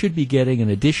 We should be getting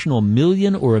an additional 1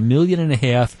 million or 1.5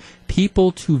 million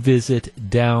people to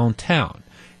visit downtown.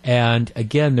 And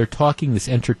again, they're talking this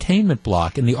entertainment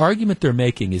block, and the argument they're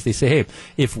making is they say, hey,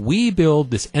 if we build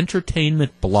this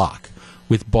entertainment block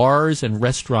with bars and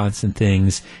restaurants and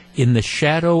things in the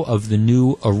shadow of the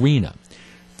new arena,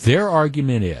 their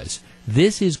argument is,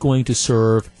 this is going to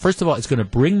serve, first of all, it's going to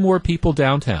bring more people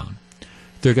downtown.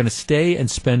 They're going to stay and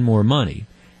spend more money.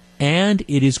 And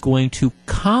it is going to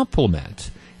complement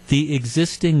the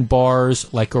existing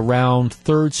bars like around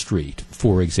 3rd Street,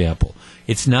 for example.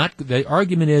 It's not, the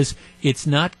argument is, it's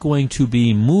not going to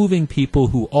be moving people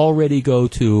who already go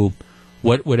to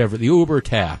whatever, the Uber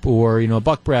Tap or, you know,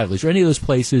 Buck Bradley's or any of those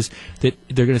places that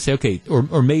they're going to say, okay,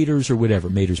 or Mater's or whatever.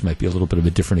 Mater's might be a little bit of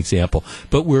a different example.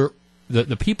 But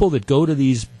the people that go to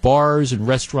these bars and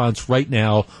restaurants right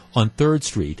now on 3rd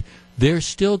Street, they're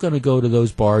still going to go to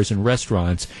those bars and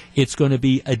restaurants. It's going to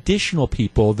be additional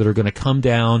people that are going to come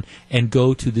down and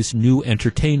go to this new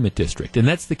entertainment district. And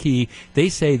that's the key. They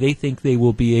say they think they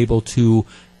will be able to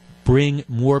bring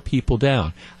more people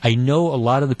down. I know a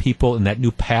lot of the people in that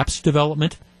new Pabst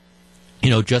development, you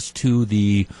know, just to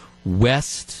the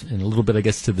west and a little bit, I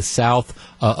guess, to the south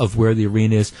of where the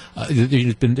arena is.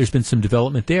 There's been some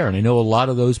development there, and I know a lot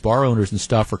of those bar owners and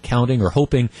stuff are counting or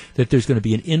hoping that there's going to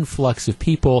be an influx of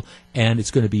people, and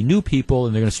it's going to be new people,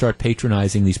 and they're going to start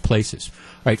patronizing these places.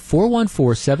 All right,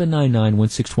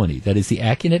 414-799-1620. That is the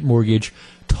AccuNet Mortgage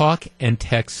talk and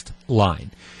text line.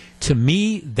 To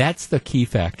me, that's the key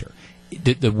factor.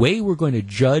 The way we're going to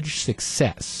judge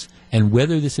success and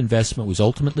whether this investment was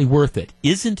ultimately worth it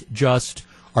isn't just,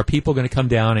 are people going to come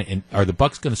down and are the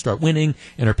Bucks going to start winning,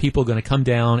 and are people going to come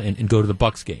down and go to the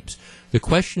Bucks games? The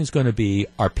question is going to be,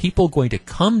 are people going to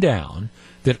come down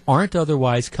that aren't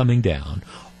otherwise coming down?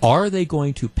 Are they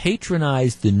going to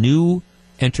patronize the new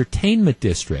entertainment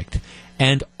district?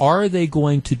 And are they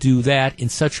going to do that in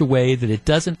such a way that it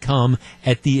doesn't come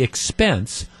at the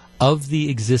expense of the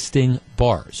existing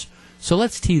bars? So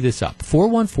let's tee this up.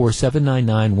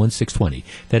 414-799-1620.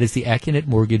 That is the Acunet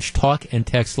Mortgage talk and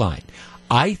text line.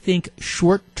 I think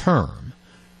short term,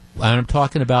 and I'm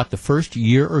talking about the first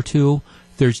year or two,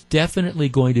 there's definitely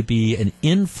going to be an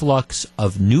influx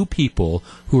of new people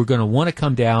who are going to want to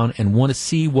come down and want to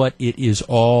see what it is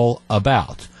all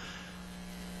about.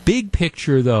 Big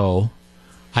picture, though,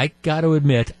 I got to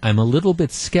admit, I'm a little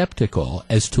bit skeptical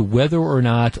as to whether or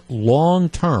not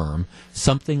long-term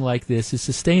something like this is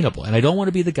sustainable. And I don't want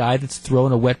to be the guy that's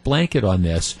throwing a wet blanket on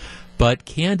this, but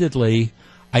candidly,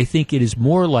 I think it is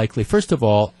more likely. First of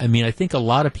all, I mean, I think a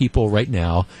lot of people right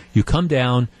now, you come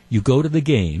down, you go to the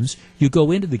games, you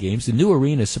go into the games. The new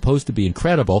arena is supposed to be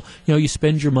incredible. You know, you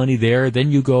spend your money there,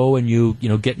 then you go and you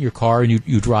get in your car and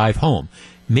you drive home.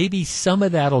 Maybe some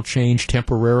of that will change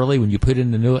temporarily when you put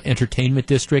in the new entertainment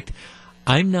district.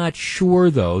 I'm not sure,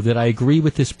 though, that I agree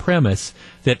with this premise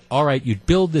that, all right, you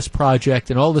build this project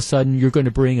and all of a sudden you're going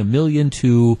to bring 1 million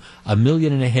to 1.5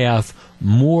 million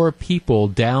more people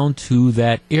down to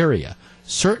that area.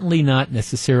 Certainly not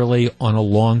necessarily on a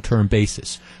long-term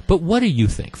basis. But what do you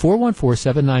think?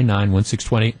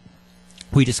 414-799-1620.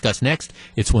 We discuss next.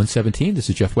 It's 1:17. This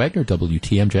is Jeff Wagner,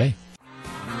 WTMJ.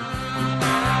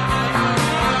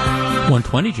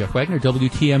 1:20, Jeff Wagner,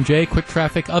 WTMJ. Quick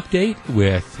traffic update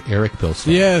with Eric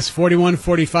Bilstein. Yes,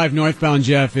 4145 northbound,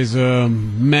 Jeff, is a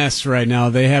mess right now.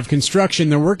 They have construction.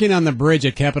 They're working on the bridge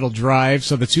at Capitol Drive,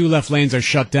 so the two left lanes are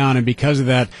shut down, and because of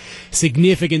that,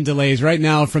 significant delays. Right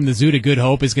now, from the Zoo to Good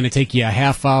Hope is going to take you a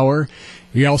half hour.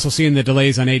 You're also seeing the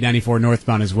delays on 894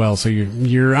 northbound as well, so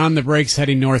you're on the brakes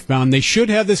heading northbound. They should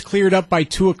have this cleared up by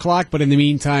 2 o'clock, but in the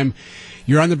meantime,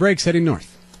 you're on the brakes heading north.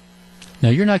 Now,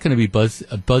 you're not going to be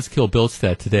Buzzkill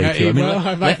Billstead today, too.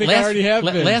 I think I already have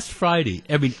been. Last Friday,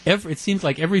 it seems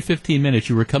like every 15 minutes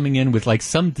you were coming in with like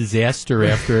some disaster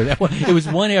after that. It was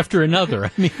one after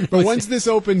another. But once this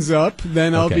opens up,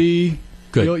 then I'll be...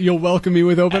 Good. You'll welcome me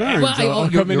with open arms. I'll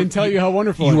come in and tell you how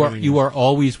wonderful you are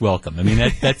always welcome. I mean,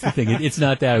 that's the thing. It's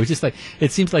not that. It was just like,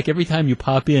 it seems like every time you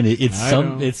pop in, it's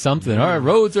something. All right,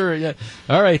 roads are,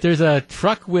 all right, there's a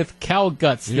truck with cow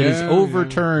guts that is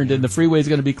overturned and the freeway is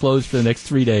going to be closed for the next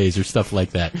 3 days or stuff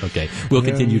like that. Okay, we'll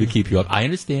continue to keep you up. I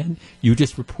understand. You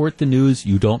just report the news.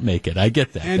 You don't make it. I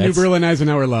get that. And New Berlin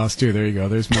Eisenhower lost, too. There you go.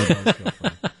 There's more Buzzkill for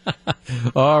you.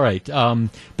 All right.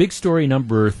 Big story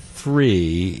number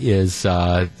 3 is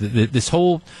this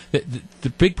whole the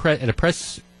big at a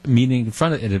press meeting in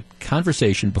front of at a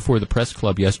conversation before the press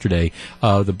club yesterday.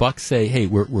 The Bucks say, "Hey,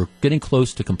 we're getting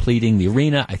close to completing the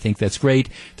arena. I think that's great."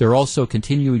 They're also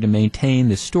continuing to maintain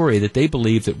this story that they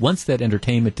believe that once that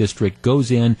entertainment district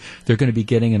goes in, they're going to be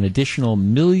getting an additional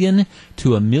 1 million to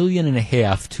 1.5 million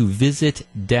to visit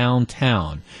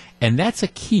downtown. And that's a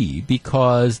key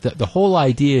because the whole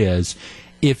idea is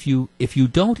if you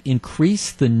don't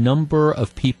increase the number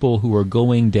of people who are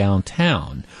going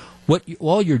downtown,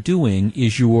 all you're doing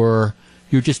is you're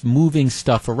just moving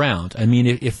stuff around. I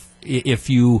mean,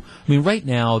 right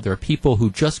now there are people who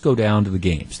just go down to the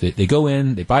games. They go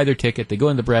in, they buy their ticket, they go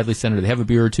in the Bradley Center, they have a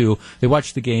beer or two, they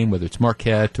watch the game, whether it's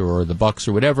Marquette or the Bucks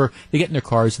or whatever. They get in their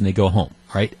cars and they go home.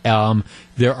 Right?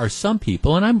 There are some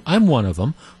people, and I'm one of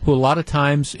them, who a lot of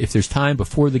times, if there's time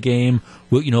before the game,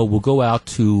 we'll go out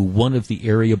to one of the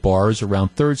area bars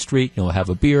around 3rd Street, have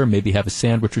a beer, maybe have a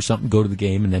sandwich or something, go to the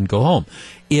game, and then go home.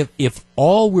 If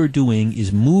all we're doing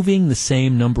is moving the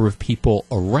same number of people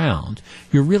around,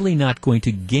 you're really not going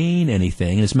to gain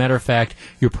anything. As a matter of fact,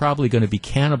 you're probably going to be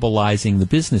cannibalizing the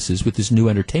businesses with this new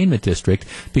entertainment district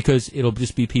because it'll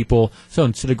just be people. So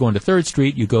instead of going to 3rd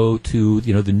Street, you go to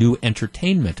the new entertainment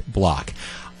block.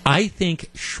 I think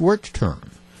short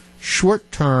term,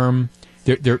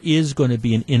 there is going to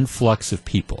be an influx of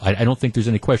people. I don't think there's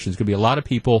any question. There's going to be a lot of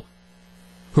people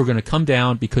who are going to come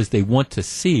down because they want to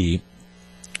see,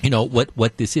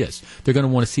 what this is. They're going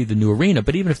to want to see the new arena.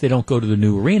 But even if they don't go to the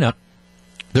new arena,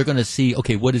 they're going to see,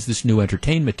 okay, what is this new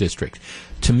entertainment district?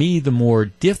 To me, the more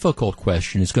difficult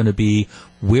question is going to be,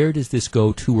 where does this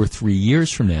go 2 or 3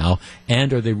 years from now?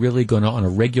 And are they really going to, on a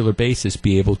regular basis,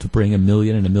 be able to bring 1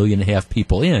 million and 1.5 million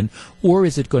people in? Or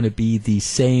is it going to be the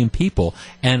same people?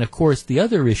 And, of course, the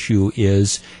other issue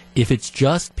is, if it's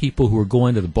just people who are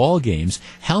going to the ball games,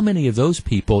 how many of those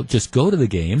people just go to the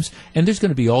games, and there's going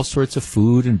to be all sorts of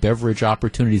food and beverage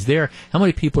opportunities there? How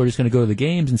many people are just going to go to the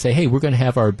games and say, hey, we're going to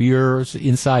have our beers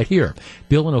inside here?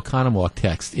 Bill in Oconomowoc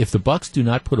text, if the Bucks do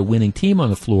not put a winning team on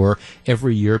the floor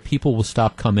every year, people will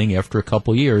stop coming after a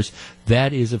couple years.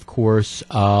 That is, of course,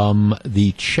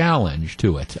 the challenge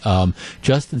to it.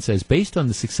 Justin says, based on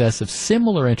the success of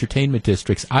similar entertainment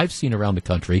districts I've seen around the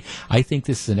country, I think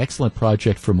this is an excellent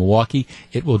project for Milwaukee.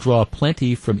 It will draw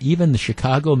plenty from even the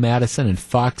Chicago, Madison, and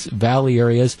Fox Valley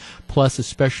areas, plus,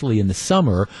 especially in the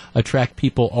summer, attract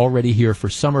people already here for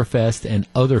Summerfest and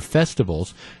other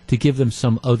festivals to give them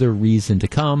some other reason to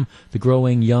come. The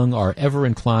growing young are ever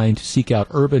inclined to seek out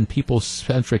urban,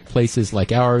 people-centric places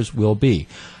like ours will be.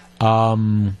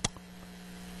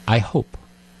 I hope.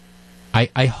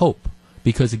 I hope.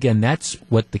 Because, again, that's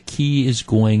what the key is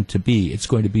going to be. It's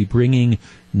going to be bringing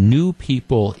new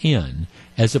people in,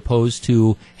 as opposed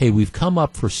to, hey, we've come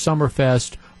up for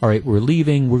Summerfest. All right, we're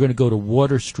leaving. We're going to go to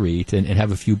Water Street and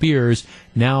have a few beers.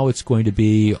 Now it's going to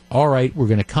be, all right, we're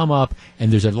going to come up,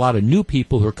 and there's a lot of new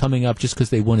people who are coming up just because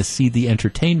they want to see the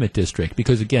entertainment district.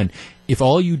 Because, again, if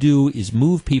all you do is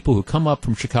move people who come up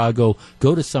from Chicago,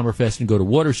 go to Summerfest, and go to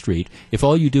Water Street, if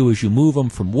all you do is you move them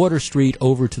from Water Street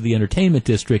over to the entertainment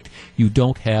district, you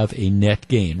don't have a net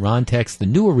gain. Ron texts, the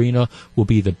new arena will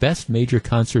be the best major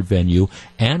concert venue,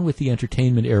 and with the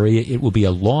entertainment area, it will be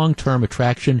a long-term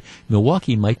attraction.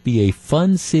 Milwaukee might be a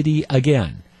fun city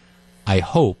again. I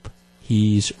hope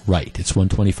he's right. It's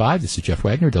 1:25. This is Jeff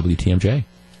Wagner, WTMJ.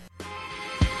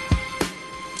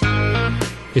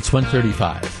 It's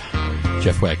 1:35.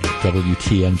 Jeff Wagner,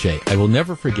 WTMJ. I will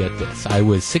never forget this. I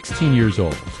was 16 years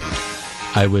old.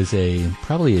 I was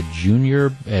probably a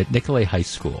junior at Nicolay High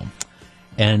School.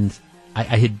 And I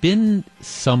had been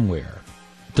somewhere,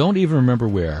 don't even remember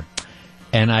where,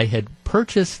 and I had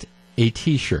purchased a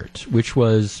T-shirt, which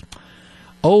was,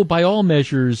 by all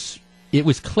measures, it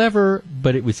was clever,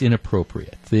 but it was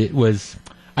inappropriate.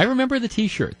 I remember the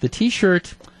T-shirt. The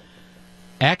T-shirt,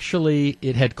 actually,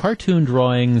 it had cartoon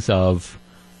drawings of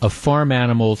farm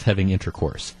animals having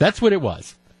intercourse. That's what it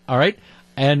was. All right?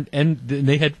 And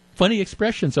they had funny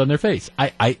expressions on their face.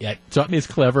 It struck me as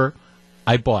clever.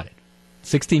 I bought it.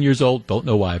 16 years old, don't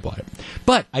know why I bought it.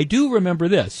 But I do remember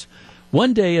this.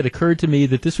 One day it occurred to me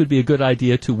that this would be a good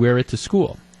idea to wear it to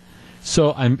school.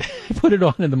 So I put it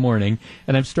on in the morning,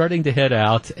 and I'm starting to head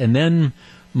out, and then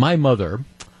my mother,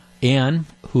 Anne,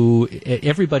 who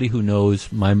everybody who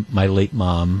knows my late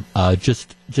mom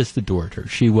just adored her.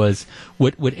 She was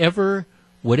whatever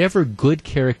good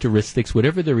characteristics,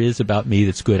 whatever there is about me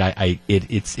that's good,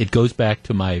 it goes back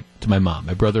to my mom.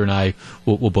 My brother and I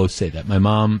will both say that. My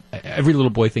mom, every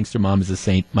little boy thinks their mom is a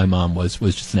saint. My mom was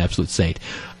just an absolute saint.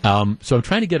 So I'm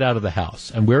trying to get out of the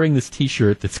house. I'm wearing this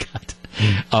T-shirt that's got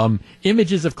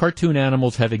images of cartoon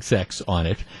animals having sex on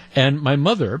it, and my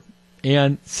mother,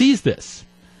 Anne, sees this,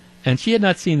 and she had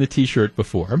not seen the T-shirt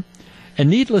before. And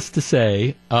needless to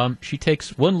say, she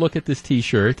takes one look at this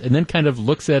T-shirt and then kind of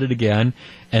looks at it again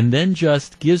and then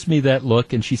just gives me that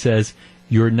look, and she says,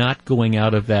 "You're not going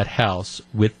out of that house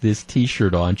with this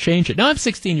T-shirt on. Change it." Now, I'm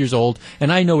 16 years old,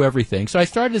 and I know everything. So I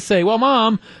started to say, "Well,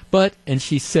 Mom," and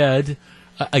she said,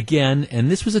 again, and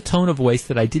this was a tone of voice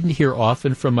that I didn't hear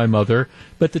often from my mother,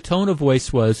 but the tone of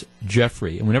voice was,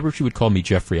 "Jeffrey." And whenever she would call me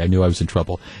Jeffrey, I knew I was in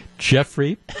trouble.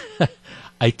 "Jeffrey,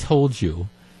 I told you.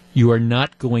 You are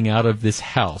not going out of this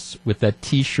house with that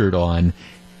T-shirt on.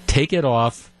 Take it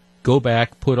off, go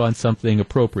back, put on something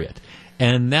appropriate."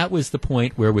 And that was the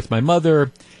point where, with my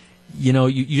mother, you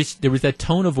just, there was that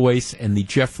tone of voice and the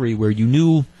Jeffrey where you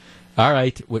knew, all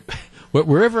right,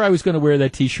 wherever I was going to wear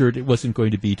that T-shirt, it wasn't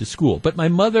going to be to school. But my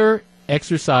mother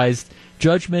exercised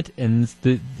judgment, and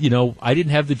I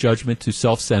didn't have the judgment to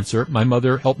self-censor. My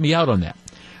mother helped me out on that.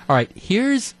 All right,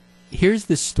 here's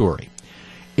this story.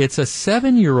 It's a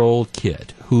 7-year-old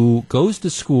kid who goes to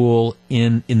school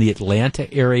in the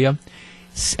Atlanta area,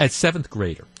 at 7th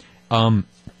grader.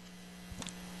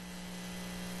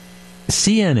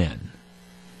 CNN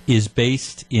is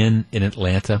based in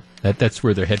Atlanta. That's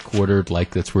where they're headquartered,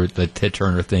 that's where the Ted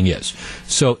Turner thing is.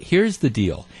 So here's the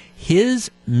deal. His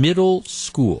middle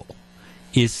school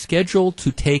is scheduled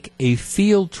to take a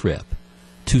field trip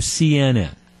to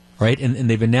CNN, right? And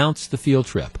they've announced the field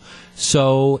trip.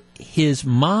 So his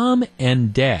mom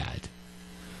and dad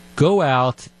go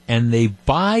out and they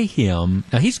buy him.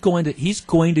 Now he's going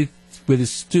to with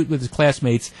his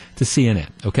classmates to CNN.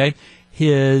 Okay,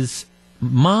 his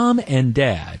mom and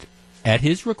dad, at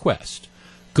his request,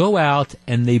 go out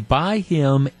and they buy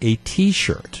him a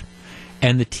T-shirt.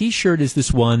 And the T-shirt is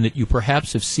this one that you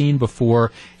perhaps have seen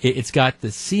before. It's got the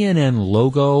CNN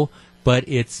logo, but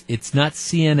it's not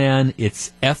CNN,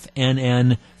 it's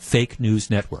FNN, Fake News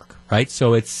Network, right?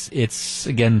 So it's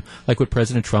again like what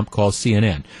President Trump calls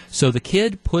CNN. So the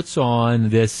kid puts on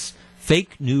this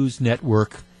Fake News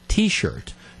Network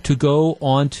T-shirt to go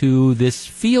onto this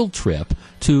field trip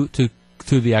to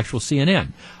the actual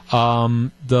CNN.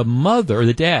 The mother, or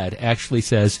the dad, actually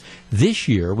says, this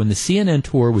year, when the CNN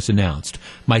tour was announced,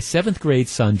 my 7th grade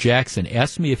son, Jackson,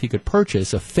 asked me if he could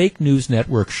purchase a Fake News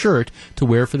Network shirt to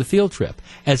wear for the field trip.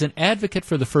 As an advocate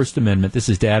for the First Amendment, this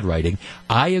is Dad writing,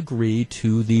 I agree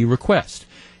to the request.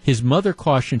 His mother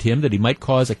cautioned him that he might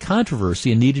cause a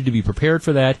controversy and needed to be prepared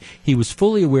for that. He was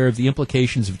fully aware of the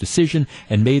implications of decision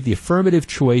and made the affirmative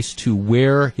choice to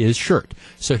wear his shirt.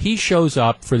 So he shows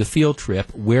up for the field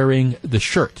trip wearing the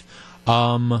shirt.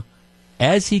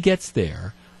 As he gets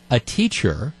there, a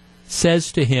teacher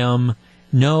says to him,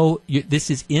 no, this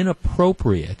is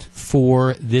inappropriate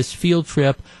for this field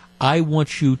trip. I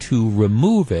want you to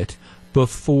remove it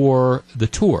before the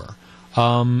tour.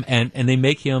 And they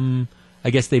make him... I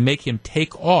guess they make him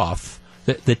take off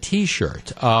the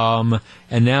T-shirt. And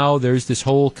now there's this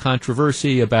whole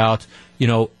controversy about,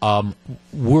 was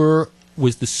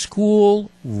the school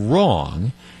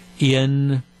wrong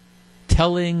in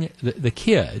telling the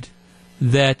kid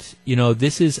that,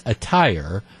 this is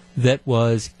attire that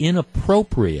was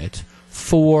inappropriate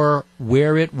for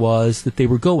where it was that they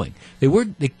were going. They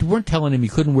weren't telling him he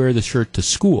couldn't wear the shirt to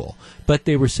school, but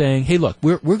they were saying, hey, look,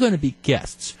 we're going to be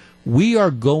guests. We are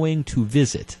going to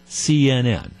visit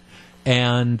CNN,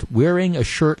 and wearing a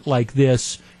shirt like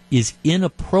this is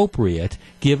inappropriate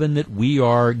given that we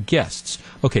are guests.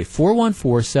 Okay,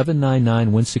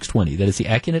 414-799-1620. That is the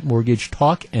Acunet Mortgage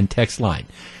talk and text line.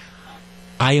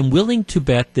 I am willing to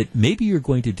bet that maybe you're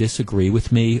going to disagree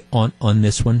with me on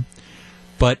this one,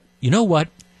 but you know what?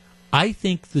 I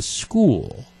think the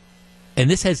school, and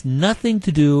this has nothing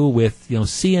to do with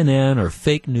CNN or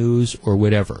fake news or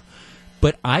whatever,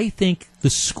 but I think the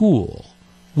school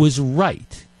was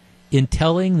right in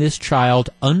telling this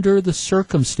child, under the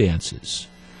circumstances,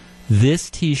 this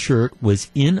T-shirt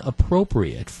was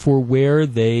inappropriate for where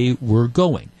they were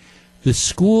going. The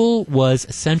school was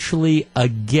essentially a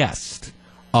guest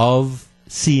of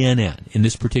CNN in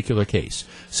this particular case.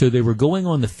 So they were going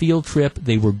on the field trip,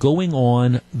 they were going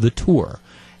on the tour,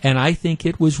 and I think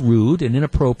it was rude and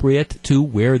inappropriate to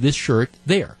wear this shirt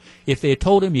there. If they had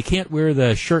told him you can't wear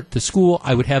the shirt to school,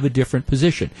 I would have a different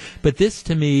position. But this,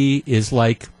 to me, is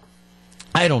like,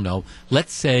 I don't know.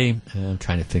 Let's say, I'm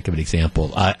trying to think of an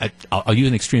example. I'll use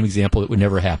an extreme example that would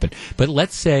never happen. But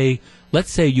let's say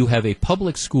you have a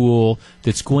public school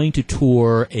that's going to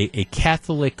tour a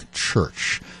Catholic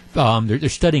church. They're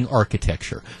studying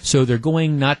architecture, so they're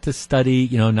going not to study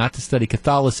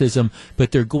Catholicism,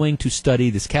 but they're going to study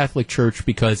this Catholic church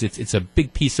because it's a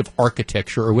big piece of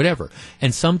architecture or whatever.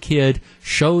 And some kid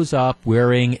shows up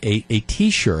wearing a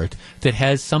T-shirt that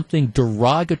has something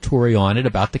derogatory on it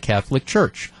about the Catholic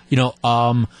Church.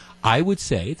 I would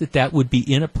say that would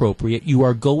be inappropriate. You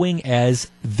are going as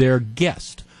their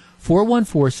guest.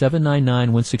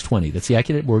 414-799-1620. That's the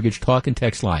Acunet Mortgage talk and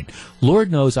text line.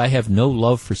 Lord knows I have no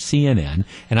love for CNN,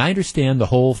 and I understand the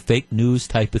whole fake news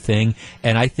type of thing,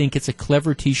 and I think it's a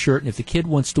clever T-shirt, and if the kid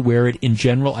wants to wear it in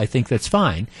general, I think that's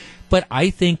fine. But I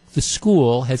think the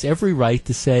school has every right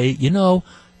to say, it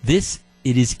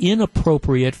is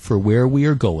inappropriate for where we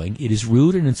are going. It is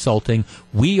rude and insulting.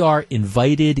 We are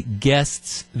invited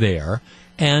guests there,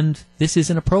 and this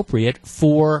isn't appropriate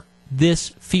for this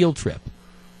field trip.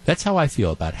 That's how I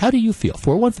feel about it. How do you feel?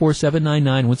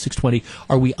 414-799-1620.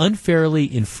 Are we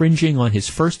unfairly infringing on his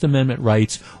First Amendment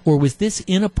rights, or was this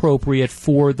inappropriate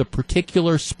for the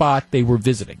particular spot they were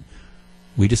visiting?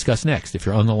 We discuss next. If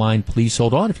you're on the line, please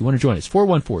hold on. If you want to join us,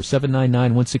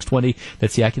 414-799-1620.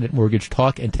 That's the Acunet Mortgage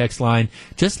talk and text line.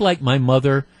 Just like my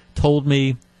mother told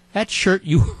me, that shirt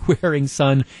you were wearing,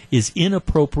 son, is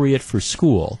inappropriate for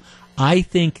school. I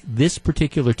think this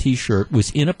particular T-shirt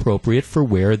was inappropriate for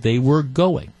where they were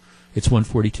going. It's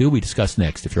 1:42. We discuss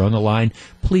next. If you're on the line,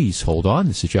 please hold on.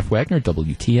 This is Jeff Wagner,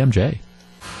 WTMJ.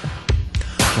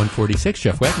 1:46,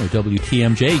 Jeff Wagner,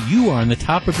 WTMJ. You are on the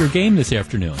top of your game this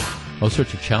afternoon. All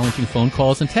sorts of challenging phone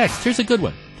calls and texts. Here's a good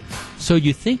one. So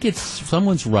you think it's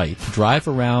someone's right to drive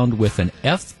around with an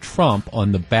F Trump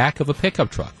on the back of a pickup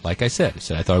truck? Like I said,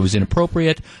 I thought it was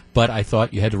inappropriate, but I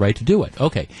thought you had the right to do it.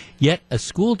 Okay. Yet a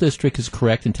school district is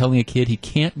correct in telling a kid he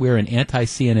can't wear an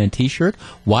anti-CNN T-shirt.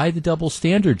 Why the double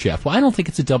standard, Jeff? Well, I don't think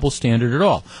it's a double standard at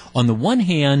all. On the one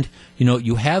hand,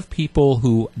 you have people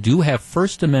who do have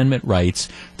First Amendment rights.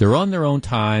 They're on their own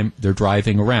time. They're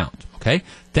driving around. Okay?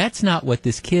 That's not what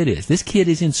this kid is. This kid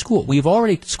is in school.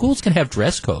 Schools can have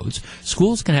dress codes.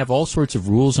 Schools can have all sorts of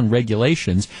rules and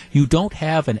regulations. You don't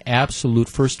have an absolute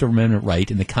First Amendment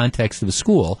right in the context of a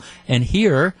school. And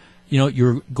here,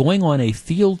 you're going on a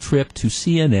field trip to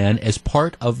CNN as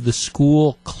part of the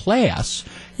school class.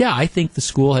 Yeah, I think the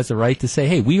school has a right to say,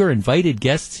 hey, we are invited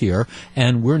guests here,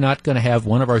 and we're not going to have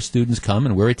one of our students come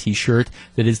and wear a T-shirt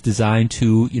that is designed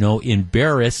to,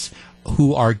 embarrass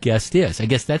who our guest is. I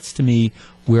guess that's, to me,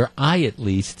 where I at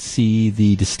least see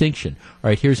the distinction. All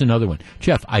right, here's another one.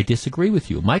 Jeff, I disagree with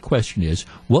you. My question is,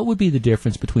 what would be the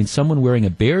difference between someone wearing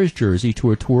a Bears jersey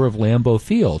to a tour of Lambeau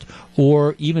Field,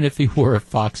 or even if he wore a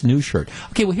Fox News shirt?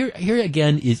 Okay, well, here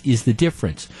again is the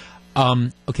difference.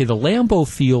 Okay, the Lambeau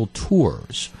Field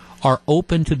tours are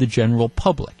open to the general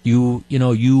public. You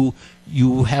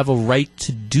have a right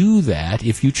to do that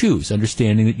if you choose,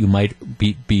 understanding that you might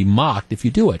be mocked if you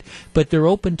do it. But they're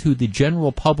open to the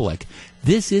general public.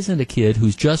 This isn't a kid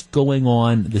who's just going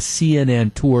on the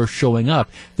CNN tour showing up.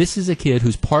 This is a kid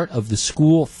who's part of the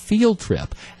school field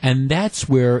trip, and that's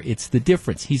where it's the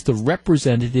difference. He's the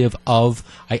representative of,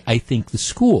 I think, the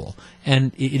school.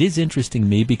 And it is interesting to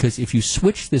me because if you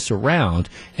switch this around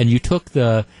and you took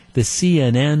the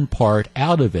CNN part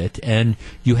out of it and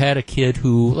you had a kid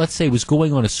who, let's say, was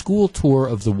going on a school tour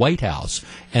of the White House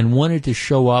and wanted to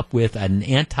show up with an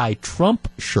anti-Trump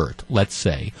shirt, let's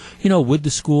say, would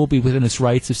the school be within its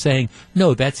rights of saying,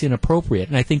 no, that's inappropriate?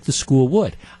 And I think the school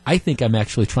would. I think I'm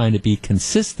actually trying to be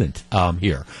consistent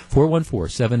here.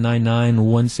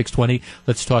 414-799-1620.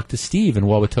 Let's talk to Steve in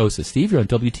Wauwatosa. Steve, you're on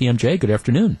WTMJ. Good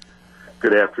afternoon.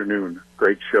 Good afternoon.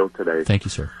 Great show today. Thank you,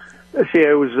 sir. See,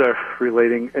 I was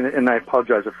relating, and I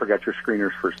apologize, I forgot your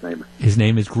screener's first name. His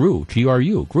name is Gru,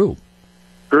 G-R-U, Gru.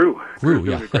 Gru, yeah.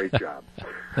 Doing a great job.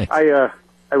 I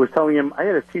was telling him I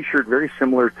had a T-shirt very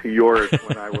similar to yours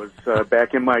when I was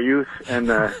back in my youth and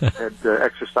had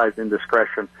exercised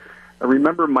indiscretion. I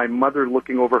remember my mother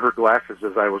looking over her glasses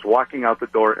as I was walking out the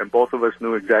door, and both of us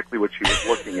knew exactly what she was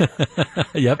looking at.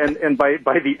 Yep. And by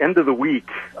the end of the week,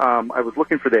 I was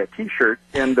looking for that T-shirt,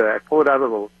 and I pull it out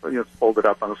of it's folded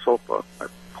up on a sofa. I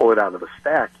pull it out of the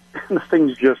stack, and the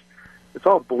thing's it's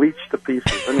all bleached to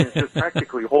pieces. I mean, it's just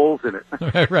practically holes in it.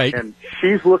 Right. And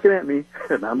she's looking at me,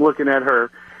 and I'm looking at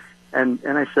her, and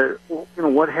I said, well,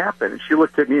 what happened? And she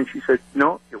looked at me, and she said,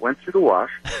 no, it went through the wash,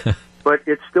 but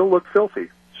it still looked filthy.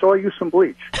 So I used some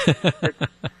bleach.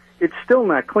 It's still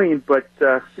not clean, but,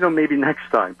 maybe next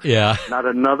time. Yeah. Not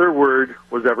another word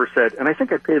was ever said. And I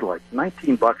think I paid like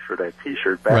 $19 for that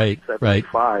T-shirt back in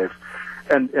 75. Right.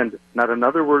 And not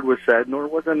another word was said, nor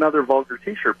was another vulgar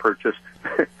T-shirt purchased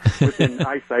within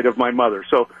eyesight of my mother.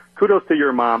 So kudos to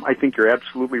your mom. I think you're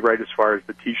absolutely right as far as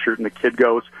the T-shirt and the kid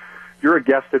goes. You're a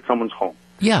guest at someone's home.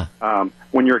 Yeah.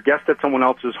 When you're a guest at someone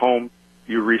else's home,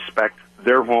 you respect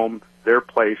their home, their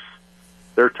place,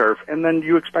 their turf, and then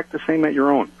you expect the same at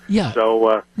your own. Yeah.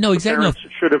 So no, exactly. Parents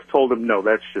should have told him, no,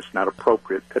 that's just not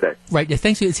appropriate today. Right. Yeah,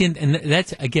 thanks. And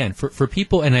that's, again, for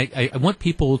people, and I want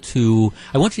people to,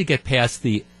 I want you to get past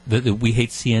the we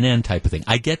hate CNN type of thing.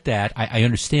 I get that. I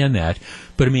understand that.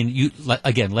 But, I mean,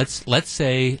 again, let's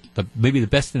say maybe the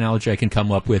best analogy I can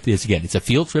come up with is, again, it's a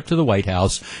field trip to the White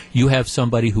House. You have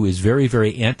somebody who is very,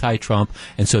 very anti-Trump,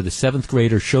 and so the seventh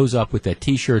grader shows up with that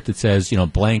T-shirt that says,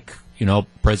 blank,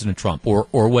 President Trump or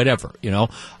whatever,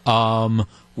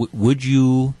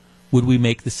 would we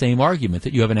make the same argument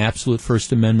that you have an absolute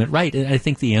First Amendment right? And I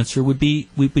think the answer would be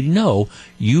no.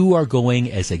 You are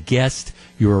going as a guest.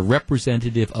 You're a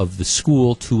representative of the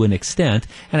school to an extent,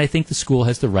 and I think the school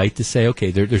has the right to say, okay,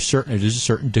 there's a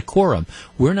certain decorum.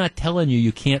 We're not telling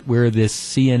you can't wear this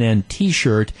CNN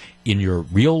T-shirt in your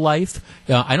real life.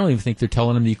 I don't even think they're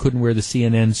telling them that you couldn't wear the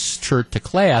CNN shirt to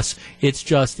class. It's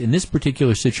just in this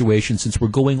particular situation, since we're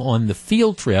going on the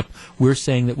field trip, we're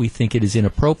saying that we think it is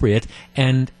inappropriate,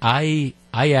 and I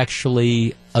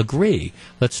actually agree.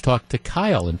 Let's talk to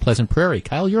Kyle in Pleasant Prairie.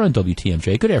 Kyle, you're on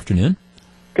WTMJ. Good afternoon.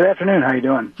 Good afternoon. How are you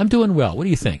doing? I'm doing well. What do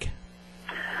you think?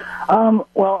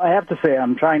 Well, I have to say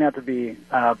I'm trying not to be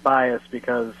biased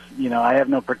because, I have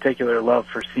no particular love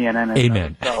for CNN.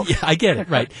 Amen. Yeah, I get it,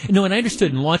 right. No, and I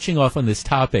understood. And launching off on this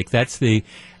topic, that's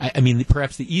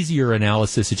perhaps the easier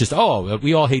analysis is just,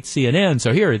 we all hate CNN,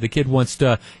 so here, the kid wants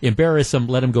to embarrass him,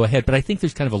 let him go ahead. But I think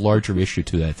there's kind of a larger issue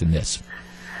to that than this.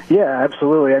 Yeah,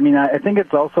 absolutely. I think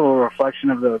it's also a reflection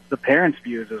of the parents'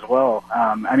 views as well.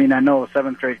 I know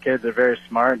 7th grade kids are very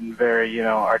smart and very,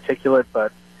 articulate,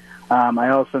 but I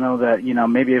also know that,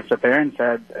 maybe if the parents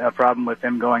had a problem with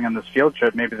him going on this field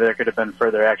trip, maybe there could have been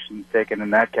further actions taken in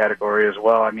that category as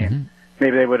well.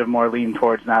 Maybe they would have more leaned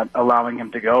towards not allowing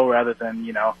him to go rather than,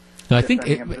 No, I think,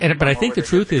 but I think the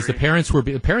truth is the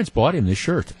parents bought him this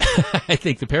shirt. I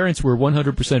think the parents were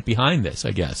 100% behind this,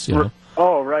 I guess,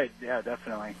 Oh, right. Yeah,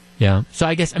 definitely. Yeah. So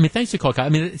I guess, thanks for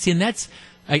calling. That's,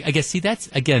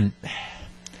 again,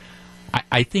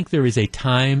 I think there is a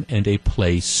time and a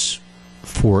place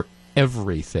for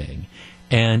everything.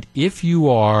 And if you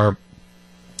are,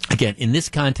 again, in this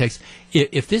context,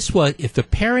 if the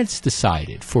parents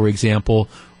decided, for example,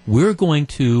 they're doing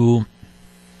tours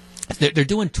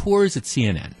at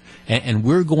CNN, and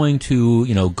we're going to,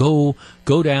 go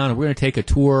down and we're going to take a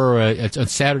tour on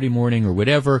Saturday morning or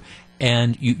whatever,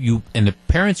 and and the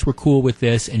parents were cool with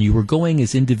this, and you were going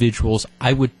as individuals,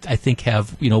 I think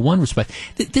have, one respect.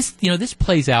 This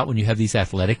plays out when you have these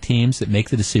athletic teams that make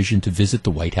the decision to visit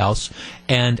the White House,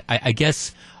 and I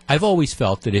guess I've always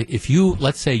felt that if you,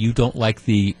 let's say you don't like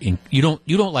you don't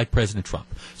like President Trump,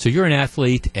 so you're an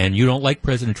athlete and you don't like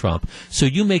President Trump, so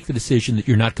you make the decision that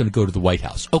you're not going to go to the White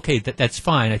House. Okay, that's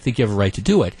fine. I think you have a right to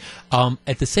do it.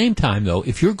 At the same time, though,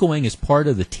 if you're going as part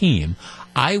of the team,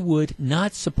 I would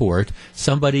not support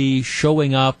somebody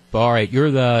showing up. All right, you're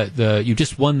you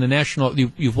just won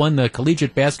the you've won the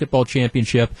collegiate basketball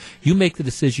championship. You make the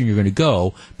decision you're going to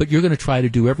go, but you're going to try to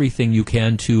do everything you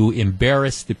can to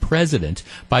embarrass the president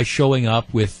by showing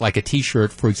up with like a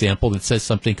T-shirt, for example, that says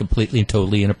something completely and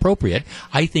totally inappropriate.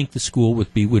 I think the school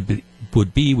would be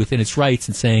within its rights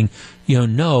in saying,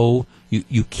 no,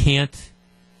 you can't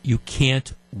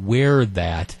wear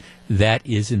that. That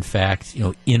is, in fact,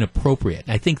 inappropriate.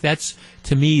 And I think that's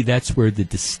where the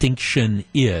distinction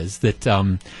is,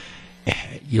 that,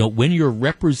 when you're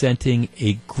representing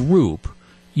a group,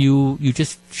 you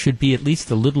just should be at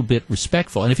least a little bit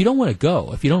respectful. And if you don't want to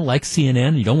go, if you don't like CNN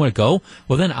and you don't want to go,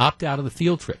 well, then opt out of the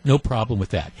field trip. No problem with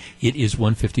that. It is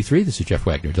 1:53. This is Jeff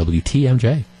Wagner,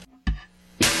 WTMJ.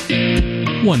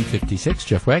 1:56,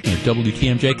 Jeff Wagner,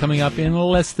 WTMJ, coming up in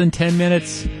less than 10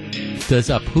 minutes. Does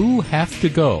Apu have to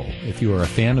go? If you are a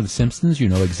fan of The Simpsons, you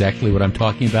know exactly what I'm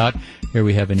talking about. Here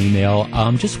we have an email.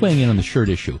 Just weighing in on the shirt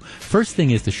issue. First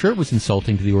thing is the shirt was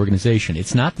insulting to the organization.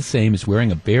 It's not the same as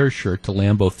wearing a Bears shirt to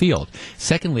Lambeau Field.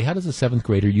 Secondly, how does a 7th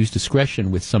grader use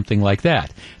discretion with something like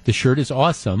that? The shirt is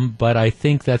awesome, but I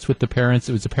think that's what it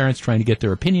was the parents trying to get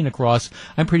their opinion across.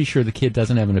 I'm pretty sure the kid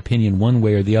doesn't have an opinion one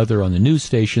way or the other on the news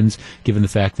stations, given the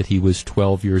fact that he was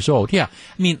 12 years old. Yeah,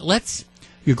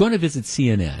 you're going to visit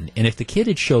CNN, and if the kid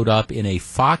had showed up in a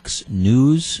Fox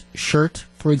News shirt,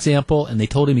 for example, and they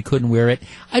told him he couldn't wear it,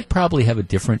 I'd probably have a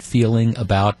different feeling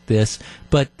about this.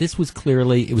 But this was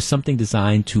it was something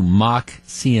designed to mock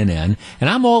CNN. And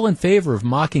I'm all in favor of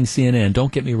mocking CNN,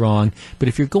 don't get me wrong. But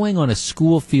if you're going on a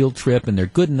school field trip and they're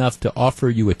good enough to offer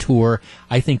you a tour,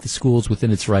 I think the school's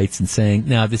within its rights in saying,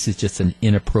 no, this is just an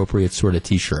inappropriate sort of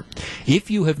T-shirt.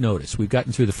 If you have noticed, we've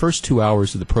gotten through the first 2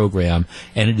 hours of the program,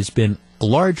 and it has been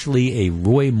largely a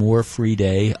Roy Moore-free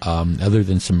day, other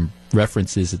than some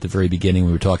references at the very beginning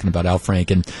when we were talking about Al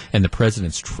Franken and the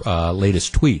president's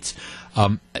latest tweets.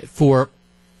 For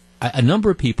a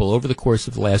number of people over the course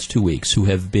of the last 2 weeks who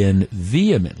have been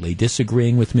vehemently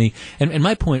disagreeing with me, and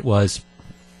my point was,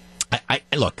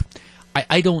 look,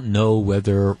 I don't know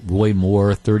whether Roy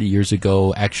Moore 30 years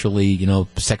ago actually,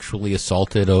 sexually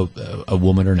assaulted a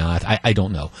woman or not. I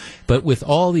don't know. But with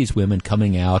all these women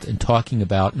coming out and talking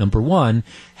about, number one,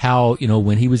 how,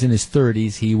 when he was in his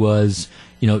 30s, he was,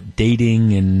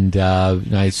 dating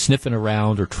and sniffing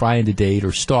around or trying to date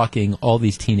or stalking all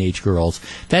these teenage girls.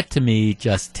 That to me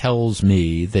just tells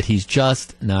me that he's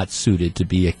just not suited to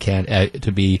be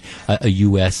a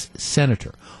U.S.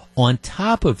 senator. On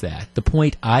top of that, the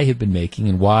point I have been making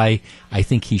and why I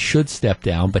think he should step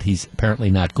down, but he's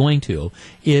apparently not going to,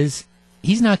 is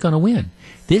he's not going to win.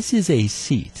 This is a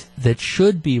seat that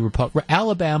should be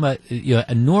Alabama.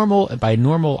 By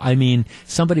normal, I mean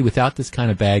somebody without this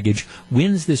kind of baggage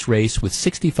wins this race with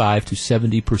 65 to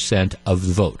 70% of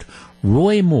the vote.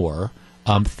 Roy Moore,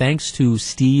 thanks to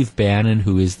Steve Bannon,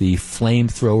 who is the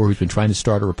flamethrower who's been trying to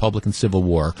start a Republican civil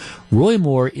war, Roy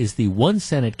Moore is the one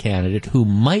Senate candidate who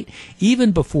might,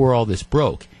 even before all this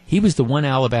broke, he was the one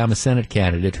Alabama Senate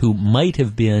candidate who might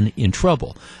have been in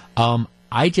trouble.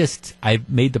 I've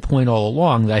made the point all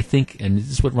along that I think, and this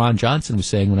is what Ron Johnson was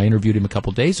saying when I interviewed him a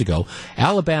couple days ago,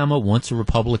 Alabama wants a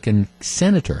Republican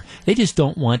senator. They just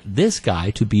don't want this guy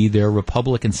to be their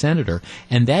Republican senator,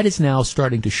 and that is now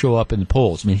starting to show up in the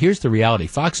polls. I mean, here's the reality.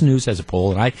 Fox News has a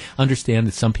poll, and I understand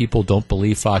that some people don't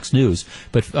believe Fox News,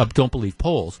 but don't believe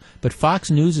polls. But Fox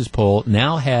News' poll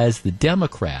now has the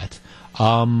Democrat,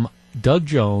 Doug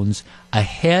Jones,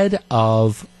 ahead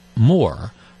of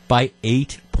Moore by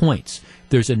 8 points.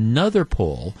 There's another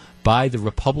poll by the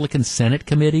Republican Senate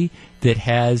Committee that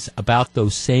has about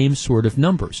those same sort of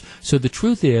numbers. So the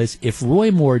truth is, if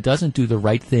Roy Moore doesn't do the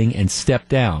right thing and step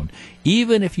down,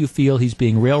 even if you feel he's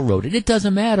being railroaded, it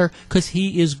doesn't matter because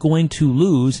he is going to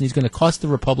lose and he's going to cost the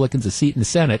Republicans a seat in the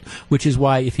Senate, which is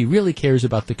why if he really cares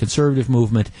about the conservative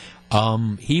movement,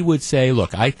 he would say,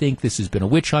 look, I think this has been a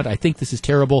witch hunt. I think this is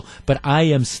terrible, but I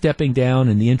am stepping down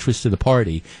in the interest of the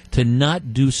party. To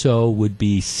not do so would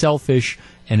be selfish,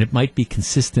 and it might be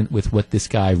consistent with what this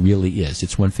guy really is.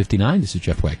 It's 1:59. This is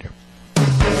Jeff Wagner.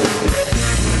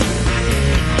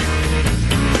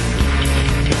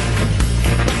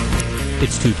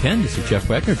 It's 2:10. This is Jeff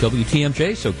Wagner,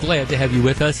 WTMJ. So glad to have you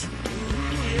with us.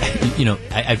 You know,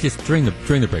 I've just during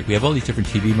the break, we have all these different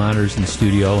TV monitors in the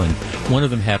studio, and one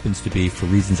of them happens to be, for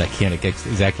reasons I can't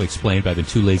exactly explain, but I've been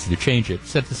too lazy to change it,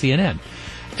 set to CNN.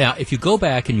 Now, if you go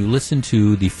back and you listen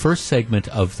to the first segment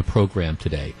of the program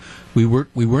today, we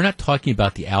were not talking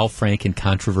about the Al Franken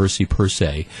controversy per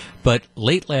se, but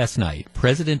late last night,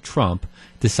 President Trump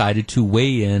decided to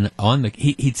weigh in on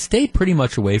he'd stayed pretty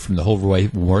much away from the whole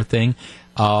Roy Moore thing,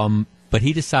 but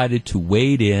he decided to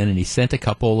wade in, and he sent a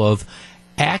couple of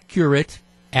accurate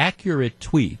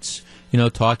tweets,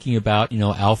 talking about,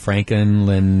 Al Franken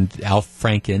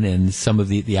and some of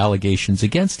the allegations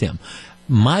against him.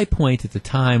 My point at the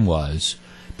time was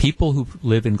people who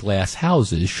live in glass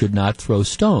houses should not throw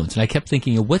stones. And I kept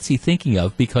thinking, what's he thinking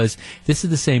of? Because this is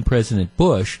the same President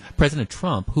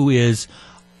Trump, who is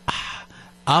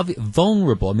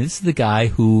vulnerable. I mean, this is the guy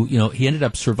who, he ended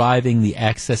up surviving the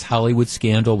Access Hollywood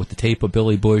scandal with the tape of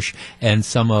Billy Bush and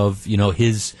some of,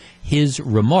 his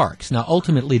remarks. Now,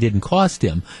 ultimately, it didn't cost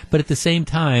him. But at the same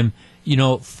time,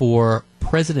 for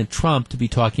President Trump to be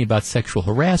talking about sexual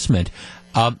harassment,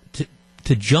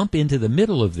 to jump into the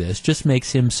middle of this just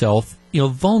makes himself,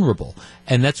 vulnerable.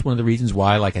 And that's one of the reasons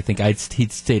why, I think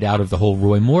he'd stayed out of the whole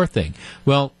Roy Moore thing.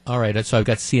 Well, all right, so I've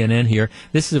got CNN here.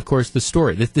 This is, of course, the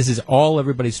story. This is all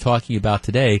everybody's talking about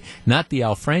today, not the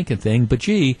Al Franken thing, but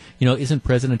gee, isn't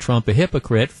President Trump a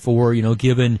hypocrite for,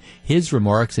 given his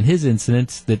remarks and his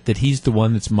incidents that he's the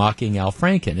one that's mocking Al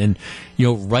Franken? And,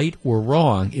 right or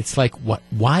wrong, it's like,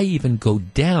 why even go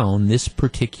down this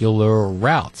particular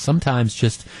route? Sometimes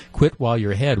just quit while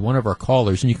you're ahead. One of our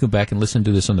callers, and you can go back and listen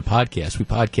to this on the podcast. We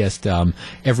podcast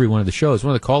every one of the shows.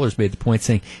 One of the callers made the point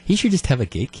saying he should just have a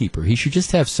gatekeeper. He should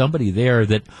just have somebody there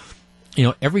that,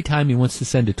 every time he wants to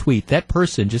send a tweet, that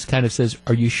person just kind of says,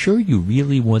 are you sure you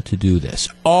really want to do this?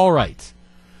 All right.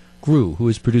 Gru, who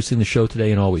is producing the show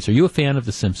today and always, are you a fan of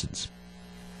The Simpsons?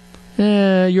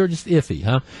 You're just iffy,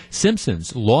 huh?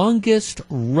 Simpsons, longest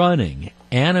running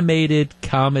animated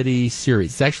comedy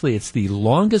series. It's the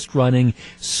longest running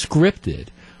scripted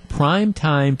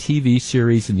primetime TV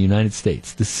series in the United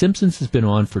States. The Simpsons has been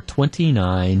on for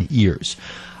 29 years.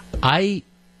 I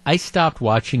stopped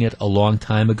watching it a long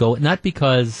time ago, not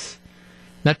because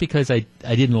I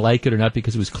didn't like it or not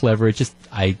because it was clever.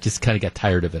 I just kind of got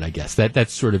tired of it, I guess.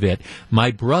 That's sort of it.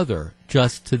 My brother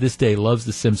just to this day loves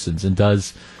The Simpsons and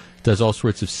does all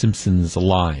sorts of Simpsons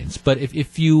lines. But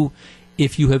if you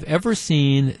have ever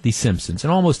seen The Simpsons,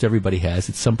 and almost everybody has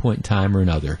at some point in time or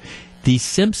another, The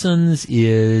Simpsons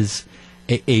is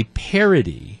a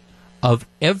parody of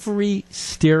every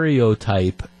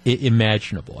stereotype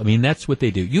imaginable. I mean, that's what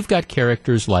they do. You've got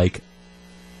characters like,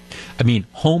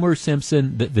 Homer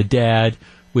Simpson, the dad,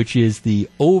 which is the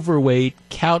overweight,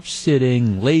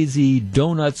 couch-sitting, lazy,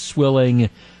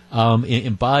 donut-swilling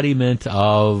embodiment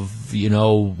of,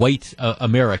 white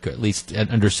America, at least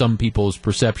under some people's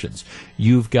perceptions.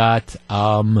 You've got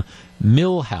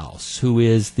Milhouse, who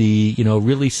is the,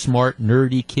 really smart,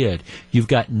 nerdy kid. You've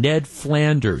got Ned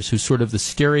Flanders, who's sort of the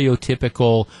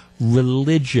stereotypical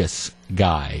religious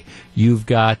guy. You've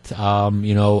got,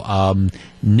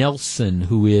 Nelson,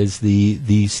 who is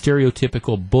the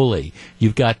stereotypical bully.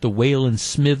 You've got the Waylon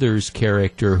Smithers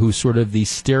character, who's sort of the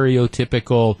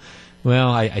stereotypical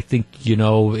Well, I think,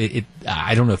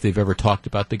 I don't know if they've ever talked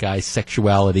about the guy's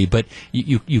sexuality, but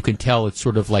you can tell it's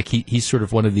sort of like he's sort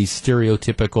of one of these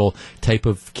stereotypical type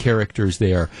of characters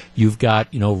there. You've got,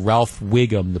 Ralph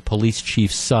Wiggum, the police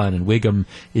chief's son, and Wiggum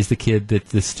is the kid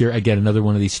that again, another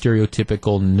one of these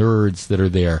stereotypical nerds that are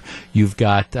there. You've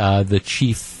got the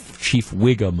Chief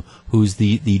Wiggum, who's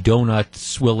the donut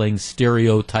swilling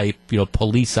stereotype,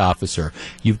 police officer.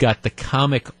 You've got the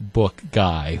comic book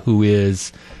guy, who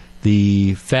is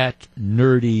the fat,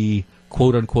 nerdy,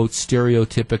 quote-unquote,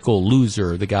 stereotypical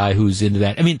loser, the guy who's into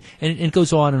that. I mean, and it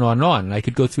goes on and on and on, and I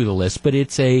could go through the list, but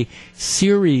it's a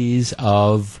series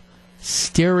of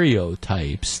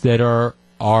stereotypes that are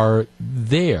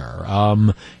there.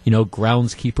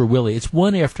 Groundskeeper Willie. It's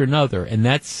one after another, and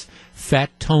that's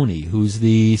Fat Tony, who's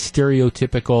the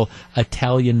stereotypical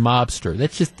Italian mobster.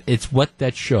 It's what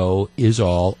that show is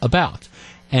all about.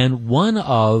 And one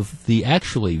of the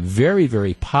actually very,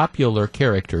 very popular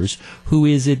characters, who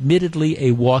is admittedly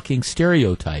a walking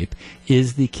stereotype,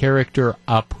 is the character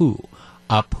Apu.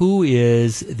 Apu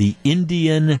is the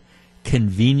Indian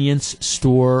convenience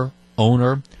store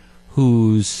owner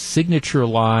whose signature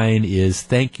line is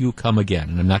 "Thank you, come again."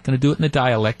 And I'm not going to do it in a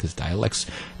dialect, because dialects,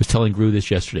 I was telling Gru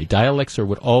this yesterday, dialects are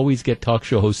what always get talk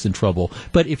show hosts in trouble.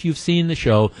 But if you've seen the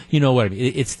show, you know what I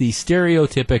mean. It's the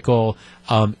stereotypical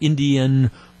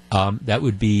Indian, that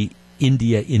would be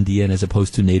Indian as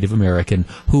opposed to Native American,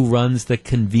 who runs the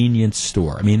convenience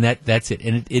store. I mean, that's it.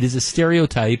 And it is a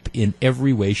stereotype in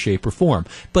every way, shape, or form.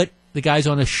 But the guy's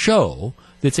on a show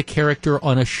that's a character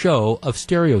on a show of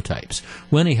stereotypes.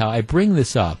 Well, anyhow, I bring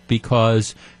this up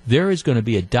because there is going to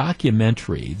be a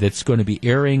documentary that's going to be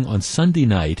airing on Sunday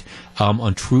night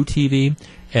on True TV,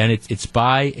 and it's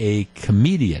by a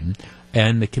comedian.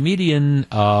 And the comedian,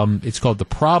 it's called The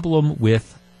Problem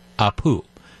with Apu.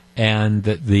 And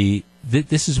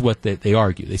this is what they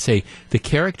argue. They say the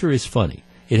character is funny.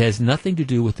 It has nothing to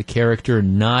do with the character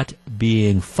not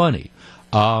being funny.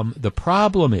 The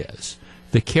problem is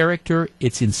the character,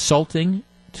 it's insulting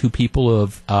to people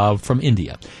from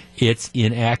India. It's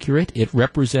inaccurate. It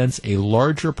represents a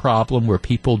larger problem where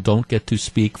people don't get to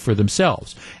speak for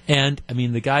themselves. And, I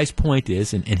mean, the guy's point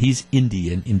is, and he's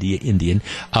Indian,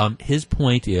 his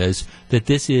point is that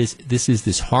this is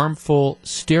this harmful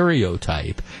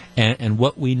stereotype, and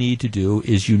what we need to do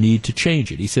is you need to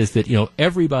change it. He says that,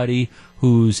 everybody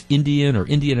who's Indian or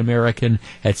Indian American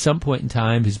at some point in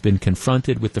time has been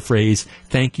confronted with the phrase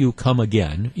 "thank you, come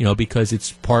again," because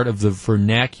it's part of the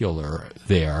vernacular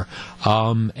there.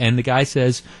 And the guy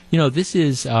says, this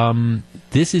is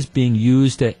being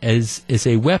used as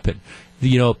a weapon.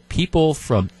 People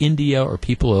from India or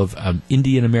people of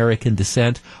Indian American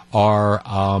descent are,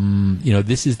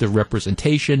 this is the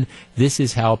representation. This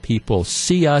is how people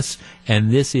see us, and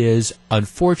this is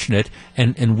unfortunate.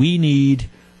 And we need.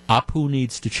 Apu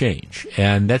needs to change,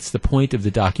 and that's the point of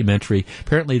the documentary.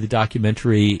 Apparently, the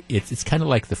documentary, it's kind of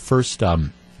like the first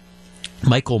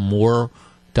Michael Moore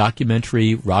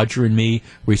documentary, Roger and Me,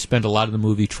 where he spent a lot of the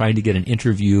movie trying to get an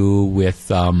interview with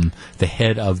the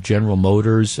head of General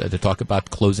Motors to talk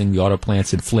about closing the auto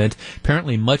plants in Flint.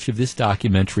 Apparently, much of this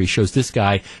documentary shows this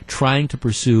guy trying to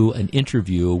pursue an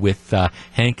interview with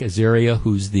Hank Azaria,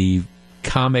 who's the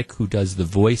comic who does the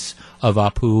voice of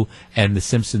Apu, and the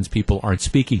Simpsons people aren't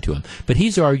speaking to him. But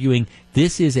he's arguing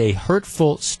this is a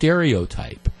hurtful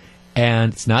stereotype,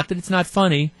 and it's not that it's not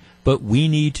funny, but we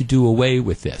need to do away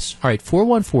with this. All right,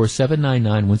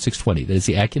 414-799-1620. That is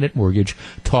the Acunet Mortgage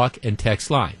talk and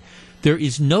text line. There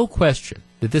is no question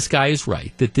that this guy is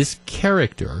right, that this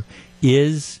character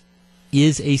is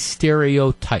a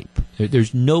stereotype.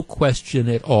 There's no question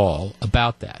at all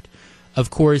about that. Of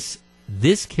course,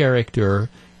 this character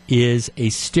is a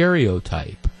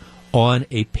stereotype on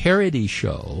a parody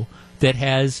show that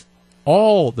has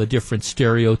all the different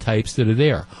stereotypes that are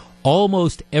there.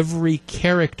 Almost every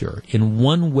character in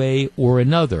one way or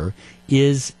another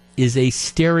is a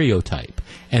stereotype,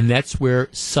 and that's where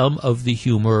some of the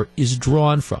humor is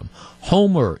drawn from.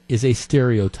 Homer is a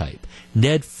stereotype.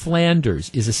 Ned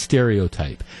Flanders is a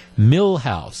stereotype.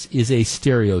 Milhouse is a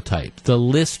stereotype. The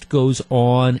list goes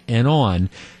on and on.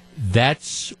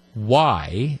 That's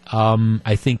why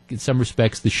I think in some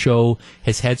respects the show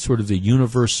has had sort of the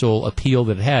universal appeal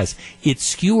that it has. It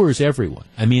skewers everyone.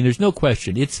 I mean, there's no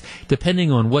question. It's,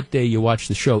 depending on what day you watch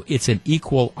the show, it's an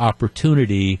equal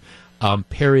opportunity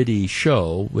parody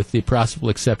show, with the possible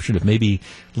exception of maybe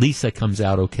Lisa comes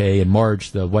out okay and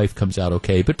Marge, the wife, comes out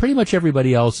okay. But pretty much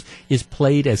everybody else is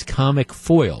played as comic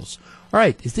foils. All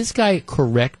right, is this guy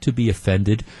correct to be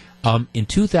offended? In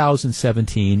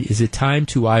 2017, is it time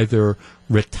to either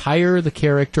retire the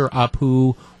character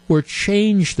Apu or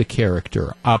change the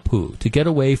character Apu to get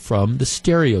away from the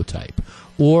stereotype?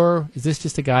 Or is this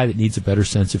just a guy that needs a better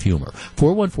sense of humor?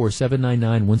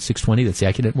 414-799-1620. That's the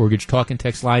Accident Mortgage Talk and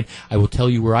Text line. I will tell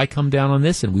you where I come down on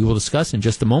this, and we will discuss in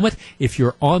just a moment. If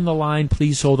you're on the line,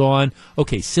 please hold on.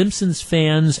 Okay, Simpsons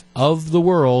fans of the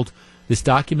world, this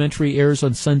documentary airs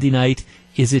on Sunday night.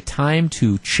 Is it time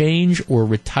to change or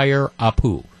retire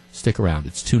Apu? Stick around.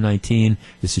 It's 2:19.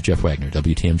 This is Jeff Wagner,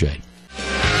 WTMJ.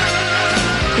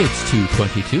 It's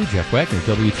 2:22. Jeff Wagner,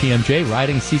 WTMJ,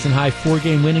 riding a season-high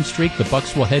 4-game winning streak. The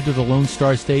Bucks will head to the Lone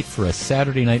Star State for a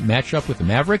Saturday night matchup with the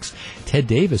Mavericks. Ted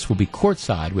Davis will be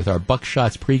courtside with our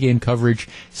Buckshots pregame coverage,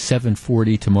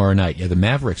 7:40 tomorrow night. Yeah, the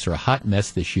Mavericks are a hot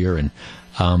mess this year, and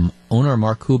owner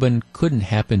Mark Cuban couldn't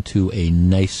happen to a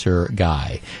nicer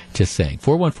guy. Just saying.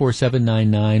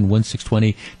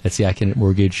 414-799-1620. That's the Accident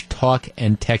Mortgage Talk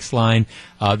and Text line.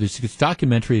 There's this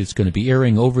documentary that's going to be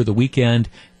airing over the weekend.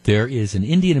 There is an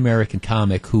Indian-American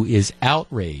comic who is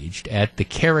outraged at the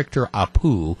character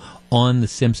Apu on The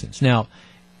Simpsons. Now,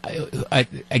 I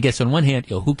guess on one hand,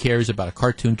 who cares about a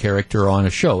cartoon character on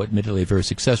a show? Admittedly, a very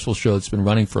successful show that's been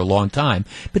running for a long time.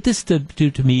 But this, to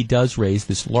me, does raise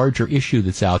this larger issue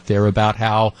that's out there about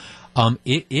how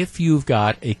if you've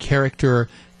got a character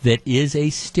that is a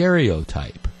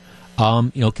stereotype,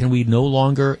 can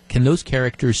those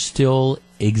characters still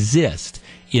exist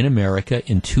in America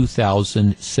in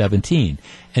 2017?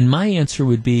 And my answer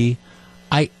would be,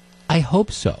 I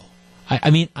hope so.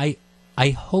 I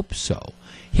hope so.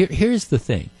 Here's the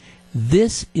thing.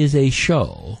 This is a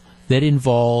show that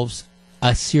involves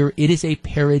it is a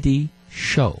parody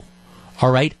show.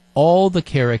 All right? All the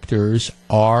characters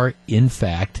are, in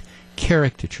fact,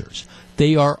 caricatures.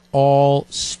 They are all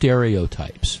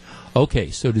stereotypes.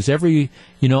 Okay, so does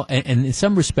and in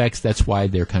some respects that's why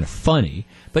they're kind of funny,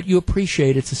 but you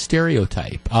appreciate it's a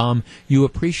stereotype. You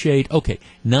appreciate,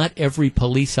 not every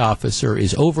police officer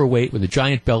is overweight with a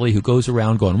giant belly who goes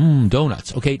around going,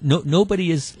 donuts. Okay, nobody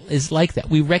is like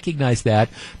that. We recognize that,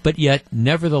 but yet,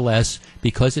 nevertheless,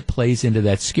 because it plays into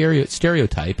that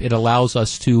stereotype, it allows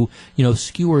us to,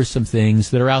 skewer some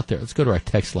things that are out there. Let's go to our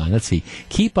text line. Let's see.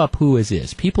 Keep up who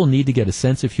is. People need to get a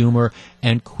sense of humor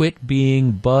and quit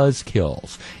being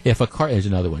buzzkills. There's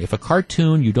another one. If a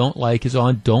cartoon you don't like is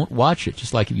on, don't watch it.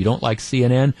 Just like if you don't like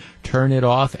CNN, turn it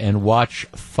off and watch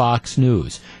Fox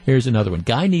News. Here's another one.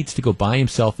 Guy needs to go buy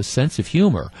himself a sense of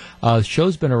humor.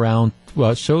 Show's around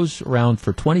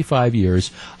for 25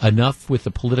 years. Enough with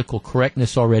the political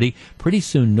correctness already. Pretty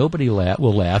soon nobody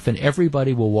will laugh and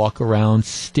everybody will walk around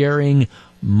staring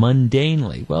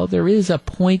mundanely. Well, there is a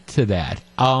point to that.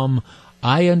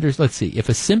 Let's see. If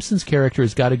a Simpsons character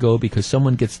has got to go because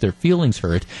someone gets their feelings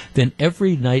hurt, then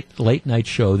every late night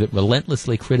show that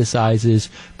relentlessly criticizes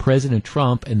President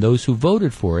Trump and those who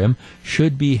voted for him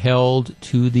should be held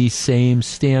to the same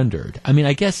standard.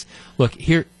 I guess, look,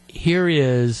 here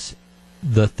is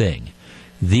the thing.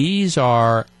 These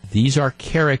are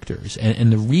characters,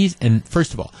 and the reason. And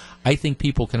first of all, I think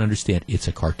people can understand it's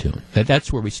a cartoon.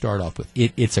 That's where we start off with.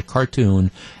 It's a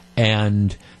cartoon,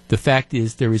 and the fact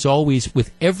is, there is always,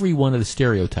 with every one of the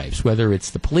stereotypes, whether it's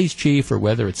the police chief or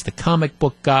whether it's the comic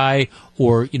book guy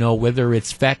or, whether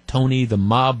it's Fat Tony, the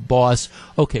mob boss,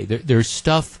 there's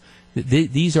stuff.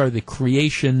 These are the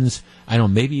creations. I don't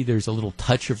know, maybe there's a little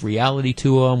touch of reality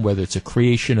to them, whether it's a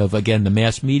creation of, again, the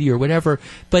mass media or whatever,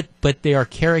 but they are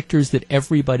characters that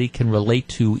everybody can relate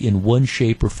to in one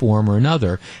shape or form or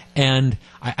another. And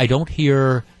I don't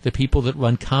hear the people that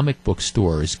run comic book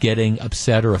stores getting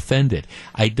upset or offended.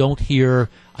 I don't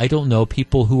know,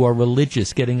 people who are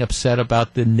religious getting upset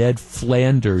about the Ned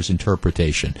Flanders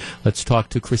interpretation. Let's talk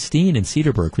to Christine in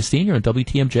Cedarburg. Christine, you're on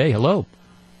WTMJ. Hello.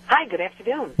 Hi, good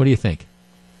afternoon. What do you think?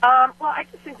 Well, I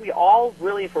just think we all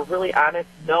really, if we're really honest,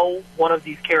 know one of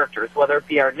these characters, whether it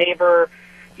be our neighbor,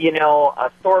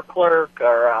 a store clerk,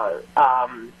 or a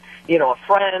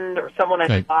friend, or someone at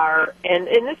the bar. And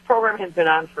this program has been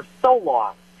on for so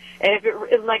long. And if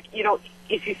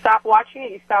if you stop watching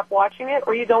it, you stop watching it,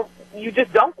 or you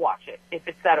just don't watch it if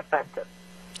it's that offensive.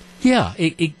 Yeah,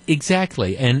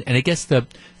 exactly. And I guess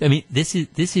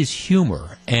this is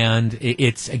humor, and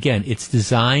it's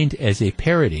designed as a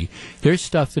parody. There's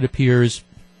stuff that appears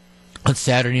on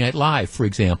Saturday Night Live, for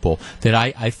example, that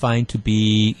I find to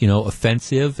be,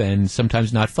 offensive and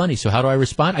sometimes not funny. So how do I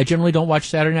respond? I generally don't watch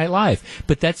Saturday Night Live,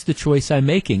 but that's the choice I'm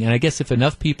making. And I guess if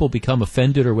enough people become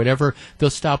offended or whatever, they'll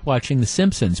stop watching The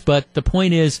Simpsons. But the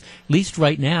point is, at least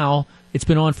right now, it's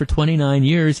been on for 29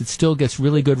 years. It still gets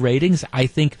really good ratings. I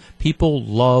think people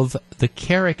love the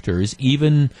characters,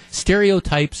 even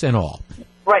stereotypes and all.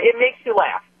 Right. It makes you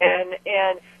laugh. And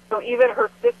so even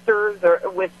her sisters are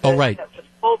with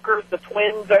smokers, the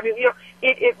twins. I mean,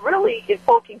 it really is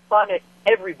poking fun at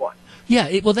everyone.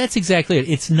 Yeah, well, that's exactly it.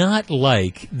 It's not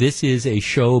like this is a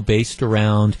show based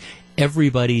around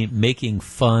everybody making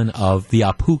fun of the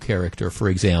Apu character, for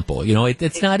example.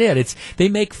 It's not it. They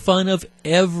make fun of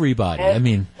everybody. I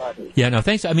mean, yeah, no,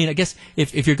 thanks. I mean, I guess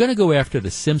if you're going to go after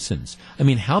The Simpsons, I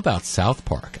mean, how about South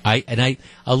Park? A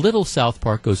little South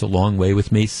Park goes a long way with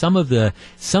me. Some of the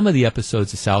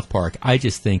episodes of South Park I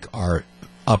just think are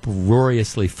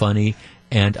uproariously funny,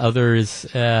 and others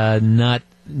not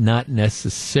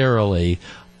necessarily.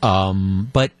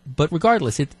 But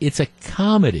regardless, it's a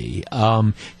comedy.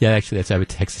 Actually, I have a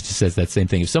text that just says that same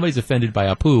thing. If somebody's offended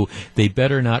by Apu, they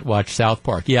better not watch South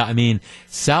Park. Yeah, I mean,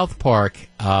 South Park.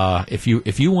 If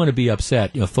you want to be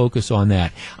upset, focus on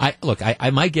that.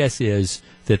 My guess is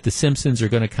that The Simpsons are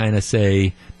going to kind of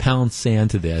say pound sand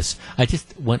to this. I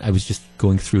was just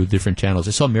going through different channels.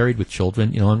 I saw Married with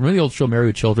Children, on a really old show, Married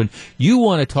with Children. You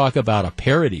want to talk about a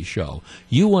parody show.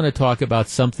 You want to talk about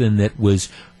something that was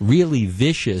really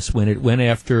vicious when it went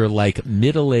after like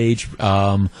middle-aged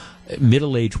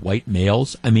white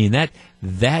males. I mean,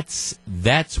 that's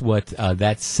what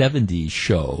that 70s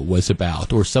show was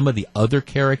about, or some of the other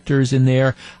characters in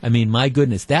there. I mean, my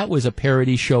goodness, that was a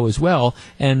parody show as well.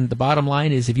 And the bottom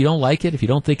line is, if you don't like it, if you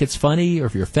don't think it's funny, or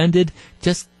if you're offended,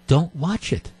 just don't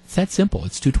watch it. It's that simple.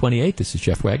 It's 2:28. This is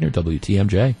Jeff Wagner,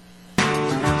 WTMJ.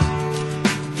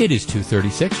 It is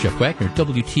 2:36. Jeff Wagner,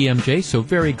 WTMJ. So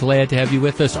very glad to have you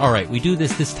with us. All right, we do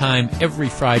this time every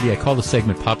Friday. I call the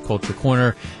segment Pop Culture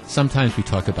Corner. Sometimes we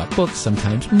talk about books,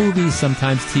 sometimes movies,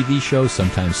 sometimes TV shows,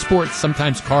 sometimes sports,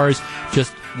 sometimes cars.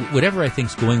 Just whatever I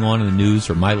think's going on in the news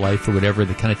or my life or whatever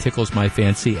that kind of tickles my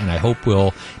fancy, and I hope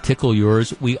will tickle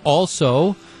yours. We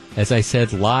also, as I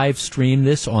said, live stream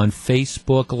this on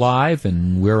Facebook Live,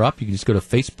 and we're up. You can just go to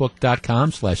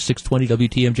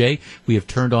facebook.com/620WTMJ. We have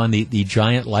turned on the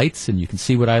giant lights, and you can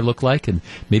see what I look like, and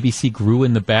maybe see Gru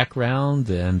in the background,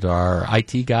 and our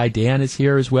IT guy, Dan, is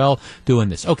here as well doing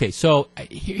this. Okay, so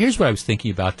here's what I was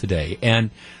thinking about today, and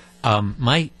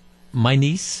my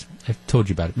niece, I've told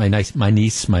you about it. My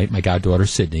niece, my goddaughter,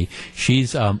 Sydney,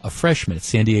 she's a freshman at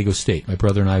San Diego State. My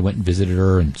brother and I went and visited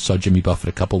her and saw Jimmy Buffett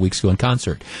a couple weeks ago in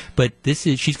concert. But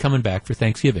she's coming back for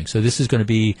Thanksgiving. So this is going to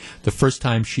be the first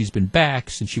time she's been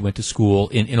back since she went to school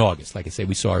in August. Like I say,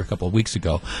 we saw her a couple of weeks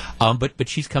ago. But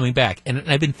she's coming back. And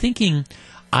I've been thinking,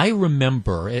 I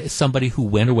remember, as somebody who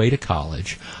went away to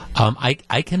college,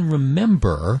 I can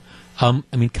remember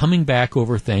coming back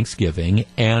over Thanksgiving,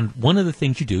 and one of the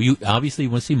things you obviously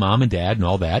want to see mom and dad and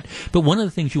all that, but one of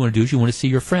the things you want to do is you want to see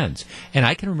your friends. And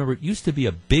I can remember it used to be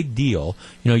a big deal.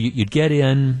 You'd get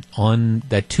in on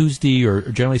that Tuesday, or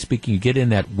generally speaking, you get in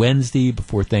that Wednesday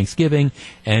before Thanksgiving,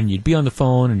 and you'd be on the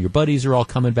phone, and your buddies are all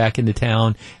coming back into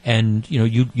town, and,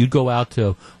 you'd go out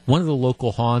to one of the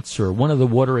local haunts or one of the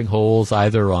watering holes,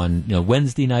 either on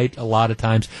Wednesday night. A lot of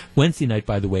times, Wednesday night,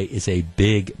 by the way, is a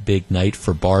big night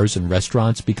for bars and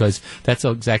restaurants, because that's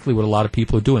exactly what a lot of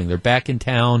people are doing. They're back in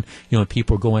town, and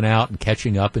people are going out and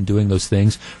catching up and doing those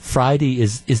things. Friday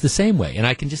is the same way, and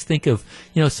I can just think of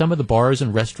some of the bars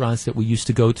and restaurants that we used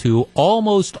to go to,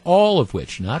 almost all of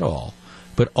which, not all,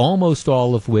 but almost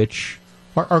all of which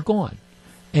are gone.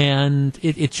 And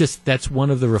it's just, that's one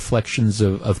of the reflections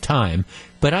of time.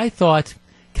 But I thought,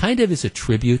 kind of as a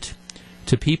tribute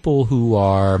to people who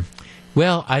are,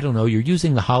 well, I don't know, you're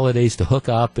using the holidays to hook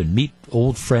up and meet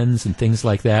old friends and things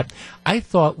like that, I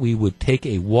thought we would take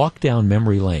a walk down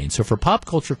memory lane. So for Pop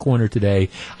Culture Corner today,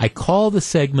 I call the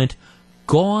segment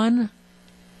Gone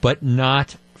But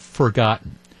Not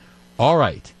Forgotten. All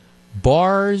right,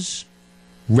 bars,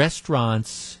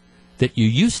 restaurants that you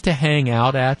used to hang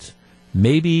out at,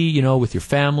 maybe, with your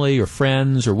family or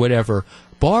friends or whatever,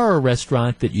 bar or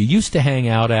restaurant that you used to hang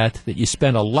out at, that you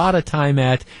spent a lot of time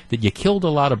at, that you killed a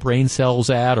lot of brain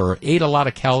cells at or ate a lot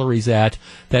of calories at,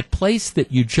 that place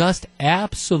that you just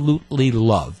absolutely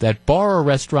love, that bar or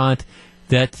restaurant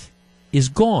that is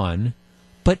gone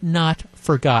but not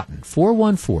forgotten.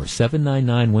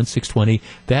 414-799-1620.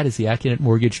 That is the Acunet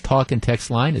Mortgage talk and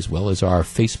text line, as well as our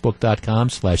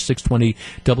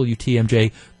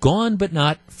Facebook.com/620WTMJ. Gone but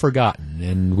not forgotten.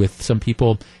 And with some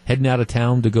people heading out of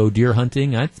town to go deer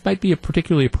hunting, that might be a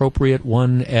particularly appropriate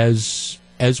one as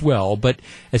well. But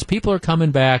as people are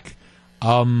coming back,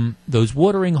 those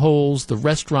watering holes, the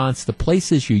restaurants, the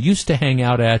places you used to hang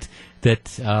out at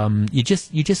that you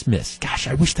just miss. Gosh,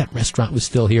 I wish that restaurant was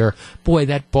still here. Boy,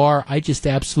 that bar, I just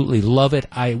absolutely love it.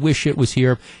 I wish it was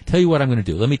here. Tell you what I'm going to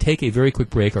do. Let me take a very quick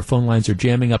break. Our phone lines are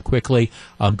jamming up quickly.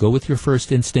 Go with your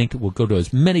first instinct. We'll go to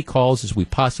as many calls as we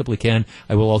possibly can.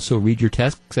 I will also read your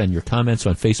texts and your comments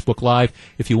on Facebook Live.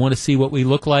 If you want to see what we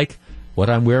look like,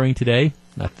 what I'm wearing today,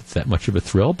 Not that it's that much of a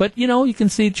thrill, but, you can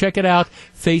check it out,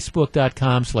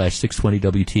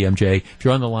 facebook.com/620WTMJ. If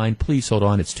you're on the line, please hold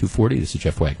on. It's 2:40. This is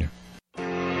Jeff Wagner.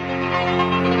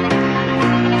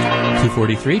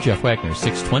 2:43, Jeff Wagner,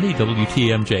 620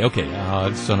 WTMJ. Okay,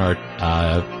 this is on our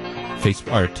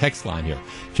our text line here.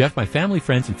 Jeff, my family,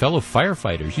 friends, and fellow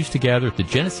firefighters used to gather at the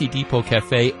Genesee Depot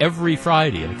Cafe every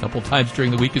Friday and a couple times during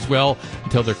the week as well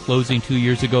until their closing 2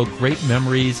 years ago. Great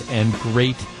memories and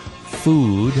great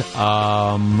food.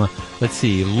 Let's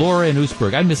see, Laura in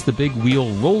Oostburg. I miss the big wheel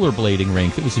rollerblading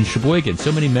rink that was in Sheboygan.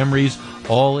 So many memories,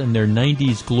 all in their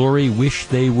 90s glory. Wish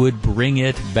they would bring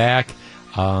it back.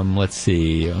 Let's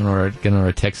see, on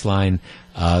our text line,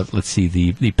 let's see,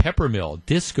 the Peppermill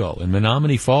Disco in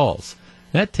Menominee Falls.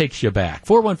 That takes you back.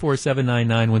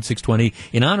 414-799-1620.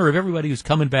 In honor of everybody who's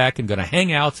coming back and going to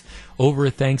hang out over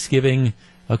Thanksgiving.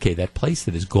 Okay, that place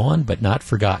that is gone but not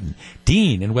forgotten.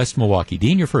 Dean in West Milwaukee.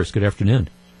 Dean, you're first. Good afternoon.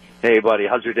 Hey, buddy.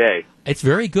 How's your day? It's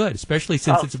very good, especially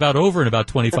since it's about over in about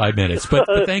 25 minutes. But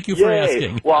thank you for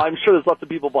asking. Well, I'm sure there's lots of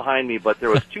people behind me, but there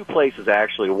was two places,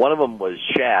 actually. One of them was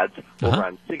Shad's over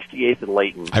on 68th and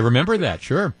Layton. I remember that,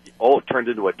 sure. Oh, it turned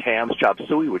into a Tam's Chop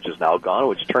Suey, which is now gone,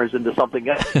 which turns into something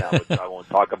else now, which I won't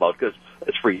talk about because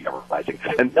it's free advertising.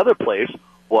 And the other place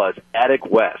was Attic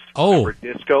West. Oh, remember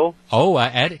Disco? Oh,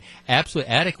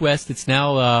 absolutely. Attic West. It's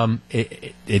now. I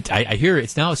hear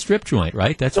it's now a strip joint,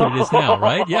 right? That's what it is now,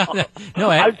 right? Yeah.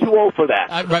 No, I'm too old for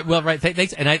that. Right. Well, right.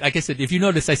 Thanks. And like I said, if you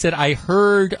noticed, I said I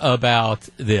heard about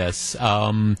this.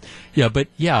 But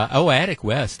yeah. Oh, Attic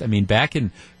West. I mean, back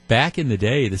in the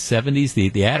day, the 70s,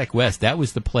 the Attic West, that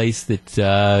was the place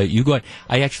that you go.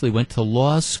 I actually went to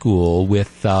law school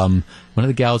with one of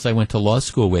the gals I went to law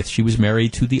school with. She was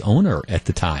married to the owner at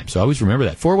the time, so I always remember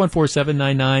that.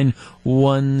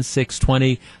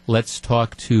 414-799-1620. Let's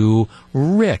talk to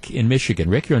Rick in Michigan.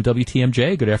 Rick, you're on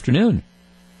WTMJ. Good afternoon.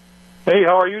 Hey,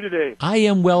 how are you today? I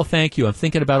am well, thank you. I'm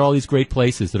thinking about all these great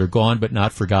places that are gone but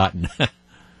not forgotten.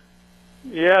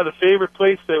 Yeah, the favorite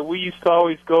place that we used to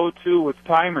always go to was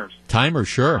Timers. Timers,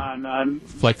 sure. On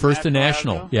like First and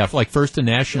National. Avenue. Yeah, like First and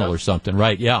National or something,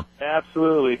 right, yeah.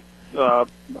 Absolutely.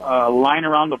 Line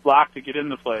around the block to get in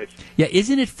the place. Yeah,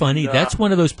 isn't it funny? That's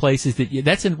one of those places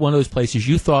that's in one of those places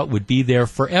you thought would be there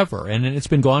forever, and it's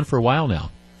been gone for a while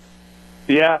now.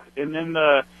 Yeah, and then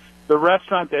the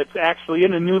restaurant that's actually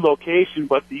in a new location,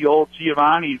 but the old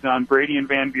Giovanni's on Brady and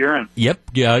Van Buren. Yep,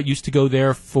 yeah, used to go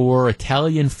there for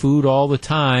Italian food all the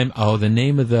time. Oh, the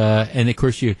name of and of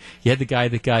course you had the guy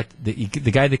that got the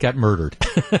guy that got murdered.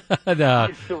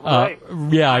 Right.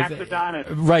 Yeah,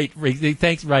 right.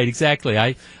 Thanks. Right, exactly.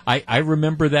 I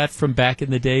remember that from back in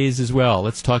the days as well.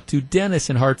 Let's talk to Dennis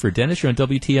in Hartford. Dennis, you're on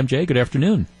WTMJ. Good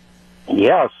afternoon.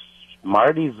 Yes.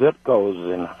 Marty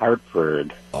Zipko's in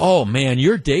Hartford. Oh, man,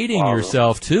 you're dating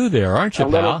yourself, too, there, aren't you,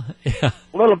 pal? A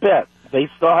little bit. They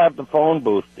still have the phone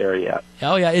booth there yet.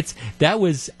 Oh, yeah, that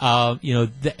was, of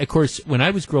course, when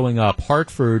I was growing up,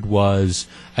 Hartford was,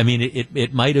 I mean,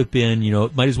 it might have been,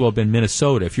 it might as well have been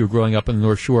Minnesota if you were growing up on the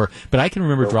North Shore. But I can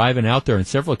remember driving out there on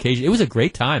several occasions. It was a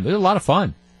great time. It was a lot of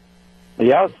fun.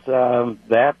 Yes,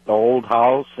 the old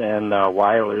house and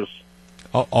Weiler's.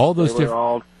 All those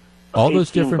different... All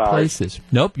those different places.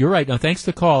 Nope, you're right. Now, thanks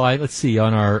for the call. Let's see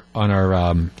on the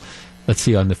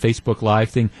Facebook Live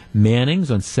thing. Manning's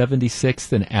on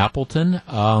 76th and Appleton.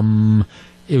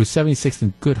 It was 76th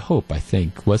and Good Hope, I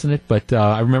think, wasn't it? But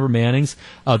I remember Manning's.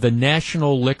 The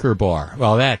National Liquor Bar.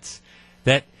 Well, that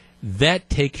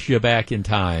takes you back in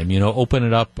time. Open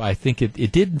it up. I think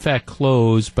it did in fact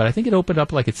close, but I think it opened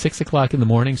up like at 6 o'clock in the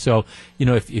morning. So,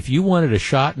 if you wanted a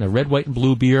shot and a red, white, and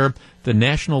blue beer, the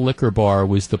National Liquor Bar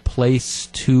was the place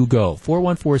to go.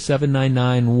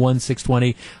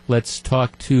 414-799-1620. Let's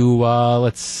talk to,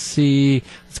 let's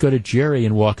go to Jerry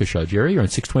in Waukesha. Jerry, you're on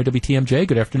 620 WTMJ.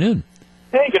 Good afternoon.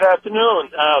 Hey, good afternoon.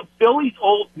 Billy's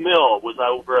Old Mill was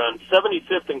over on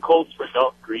 75th and Coltsford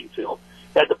out in Greenfield.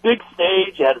 It had the big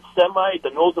stage, it had a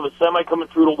the nose of a semi coming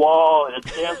through the wall, it had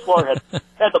the dance floor, had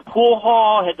the pool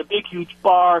hall, had the big, huge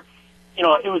bar.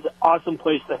 It was an awesome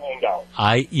place to hang out.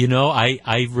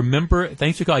 I remember,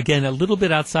 thanks for calling, again, a little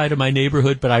bit outside of my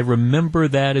neighborhood, but I remember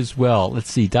that as well. Let's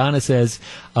see, Donna says,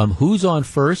 who's on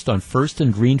First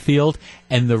and Greenfield,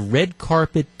 and the red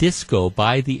carpet disco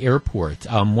by the airport.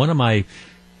 One of my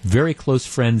very close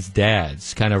friends'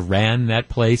 dads kind of ran that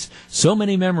place. So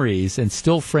many memories, and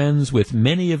still friends with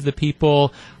many of the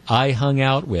people I hung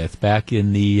out with back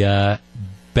in the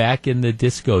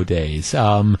disco days.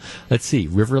 Let's see,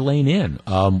 River Lane Inn,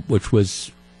 which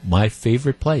was my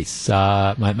favorite place,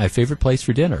 my favorite place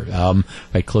for dinner.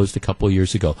 I closed a couple of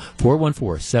years ago.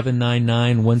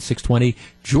 414-799-1620.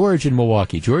 George in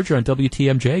Milwaukee. George, you're on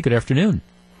WTMJ. Good afternoon.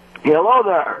 Hello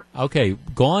there. Okay,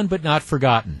 gone but not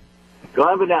forgotten.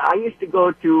 Gone but not. I used to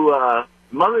go to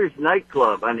Mother's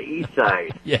Nightclub on the east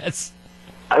side. Yes.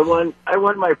 I won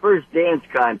my first dance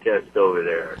contest over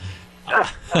there.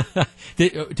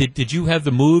 Did you have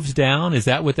the moves down? Is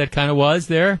that what that kind of was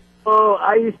there? Oh,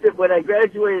 I used to, when I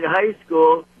graduated high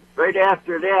school, right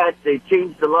after that, they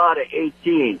changed the law to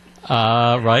 18.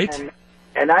 Right.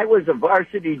 And I was a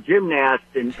varsity gymnast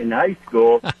in high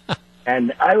school,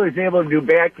 and I was able to do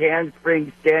back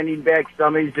handsprings, standing back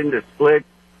stummies into splits,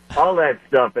 all that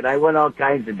stuff, and I won all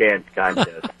kinds of dance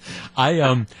contests.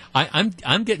 I'm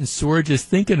getting sore just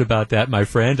thinking about that, my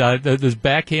friend. Those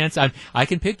backhands. I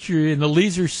can picture you in the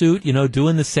leisure suit,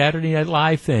 doing the Saturday Night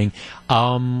Live thing.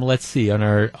 Let's see on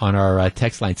our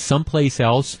text line. Someplace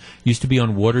Else used to be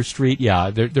on Water Street.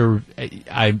 Yeah,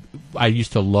 I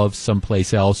used to love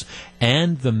Someplace Else,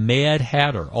 and the Mad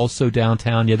Hatter, also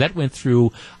downtown. Yeah, that went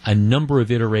through a number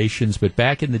of iterations, but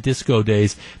back in the disco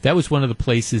days, that was one of the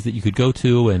places that you could go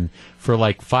to, and for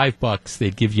like $5,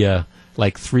 they'd give you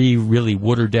like 3 really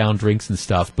watered-down drinks and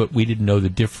stuff, but we didn't know the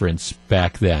difference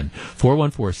back then.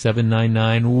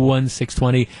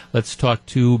 414-799-1620. Let's talk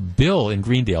to Bill in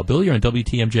Greendale. Bill, you're on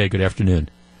WTMJ. Good afternoon.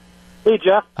 Hey,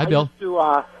 Jeff. Hi, Bill.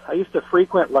 I used to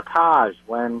frequent La Cage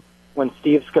when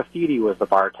Steve Scafidi was the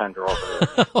bartender over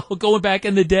there. Going back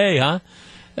in the day, huh?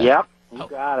 Yep, you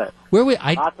got it.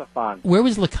 Lots of fun. Where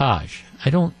was La Cage?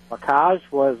 La Cage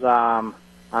was on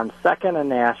 2nd and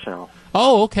National.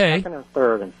 Oh, okay. 2nd and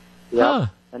 3rd. Yep. Huh.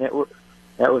 And it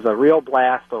was a real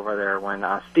blast over there when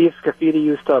Steve Scafidi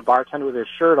used to bartend with his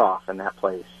shirt off in that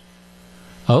place.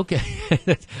 Okay.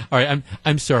 All right.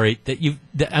 I'm sorry that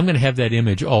I'm going to have that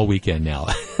image all weekend now.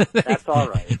 That's all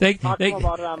right. Talk to him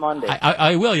about it on Monday.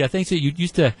 I will. Yeah. Thanks. You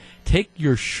used to take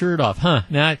your shirt off, huh?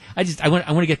 Now I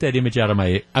want to get that image out of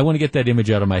my. I want to get that image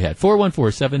out of my head.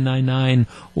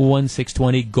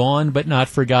 414-799-1620. Gone but not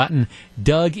forgotten.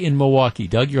 Doug in Milwaukee.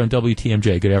 Doug, you're on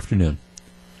WTMJ. Good afternoon.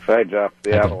 Hey, Jeff.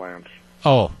 The Avalanche.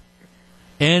 Oh,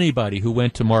 anybody who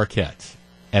went to Marquette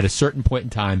at a certain point in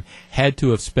time had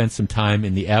to have spent some time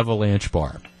in the Avalanche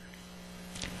bar.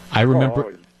 I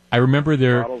remember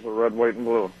there. Bottles of red, white, and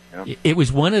blue. Yeah. It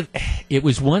was one of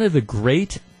the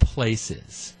great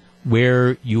places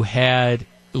where you had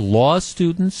law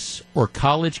students or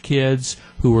college kids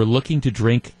who were looking to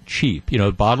drink cheap.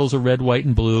 Bottles of red, white,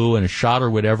 and blue, and a shot or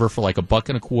whatever for like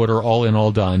 $1.25, all in,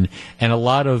 all done. And a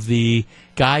lot of the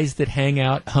guys that hung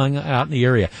out in the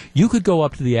area. You could go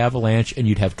up to the Avalanche and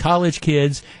you'd have college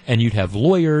kids, and you'd have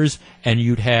lawyers, and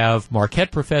you'd have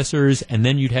Marquette professors, and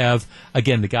then you'd have,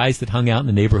 again, the guys that hung out in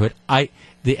the neighborhood.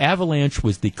 The Avalanche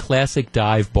was the classic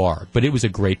dive bar, but it was a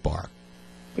great bar.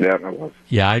 Yeah, that was.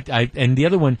 Yeah, and the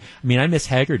other one, I miss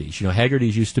Haggerty's.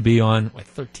 Haggerty's used to be on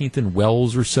 13th and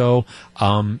Wells or so.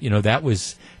 That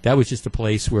was just a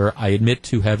place where I admit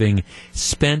to having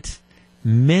spent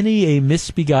many a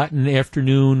misbegotten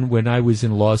afternoon when I was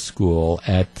in law school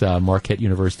at Marquette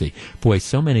University. Boy,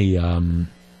 so many of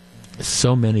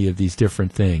these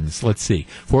different things. Let's see.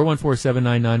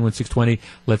 414-799-1620.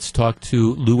 Let's talk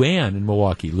to Luann in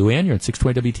Milwaukee. Luann, you're on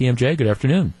 620 WTMJ. Good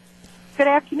afternoon. Good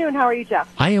afternoon. How are you,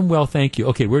 Jeff? I am well, thank you.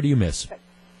 Okay, where do you miss?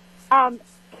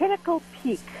 Pinnacle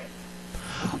Peak.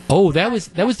 Oh, that was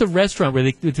the restaurant where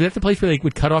was that the place where they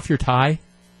would cut off your tie?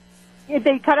 Yeah,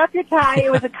 they cut off your tie.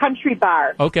 It was a country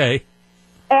bar. Okay.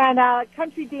 And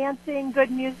country dancing, good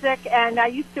music. And I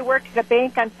used to work at a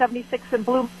bank on 76th and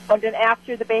Blue Mound, and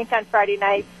after the bank on Friday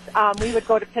nights, we would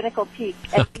go to Pinnacle Peak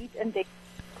and eat and dance.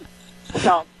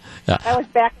 So that was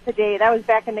back in the day. That was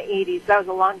back in the 80s. That was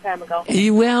a long time ago.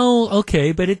 Well,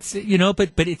 okay, but it's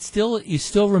but it's still, you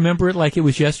still remember it like it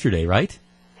was yesterday, right?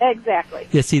 Exactly.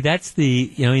 Yeah, see, that's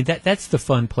the that's the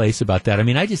fun place about that.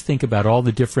 I just think about all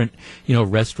the different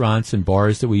restaurants and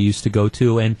bars that we used to go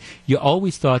to, and you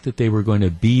always thought that they were going to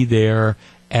be there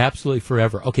absolutely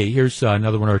forever. Okay, here's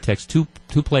another one of our texts. Two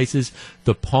places: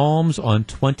 the Palms on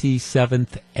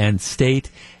 27th and State,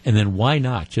 and then Why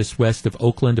Not, just west of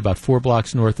Oakland, about 4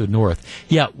 blocks north of North.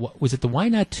 Yeah, was it the Why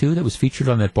Not 2 that was featured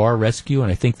on that bar Rescue?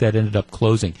 And I think that ended up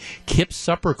closing. Kip's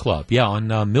Supper Club, yeah, on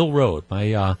Mill Road.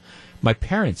 My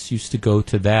parents used to go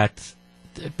to that.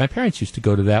 My parents used to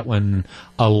go to that one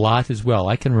a lot as well.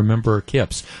 I can remember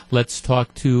Kip's. Let's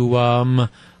talk to.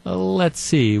 Let's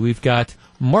see. We've got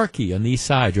Marky on the east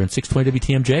side. You're on 620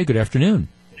 WTMJ. Good afternoon.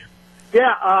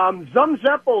 Yeah, Zum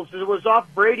Zeppels. It was off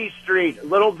Brady Street, a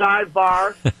little dive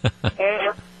bar,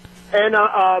 and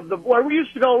where we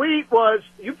used to go eat was,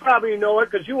 you probably know it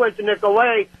because you went to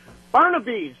Nicolay,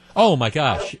 Barnaby's. Oh my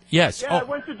gosh! Yes. Yeah, I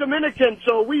went to Dominican,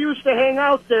 so we used to hang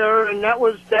out there, and that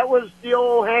was the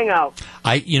old hangout.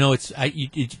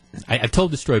 I've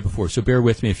told this story before, so bear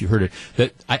with me if you heard it.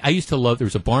 That I used to love. There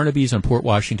was a Barnaby's on Port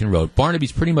Washington Road.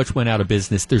 Barnaby's pretty much went out of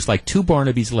business. There's like 2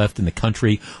 Barnaby's left in the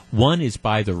country. One is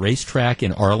by the racetrack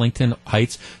in Arlington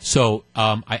Heights. So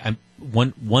I'm.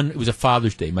 It was a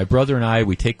Father's Day. My brother and I,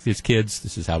 we take these kids.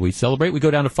 This is how we celebrate. We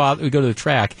go down to we go to the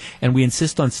track, and we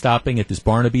insist on stopping at this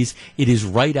Barnaby's. It is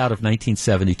right out of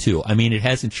 1972. I mean, it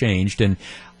hasn't changed, and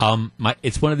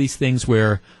it's one of these things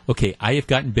where, okay, I have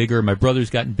gotten bigger. My brother's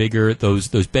gotten bigger.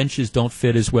 Those benches don't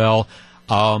fit as well.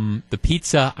 The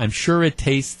pizza, I'm sure it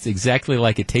tastes exactly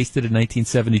like it tasted in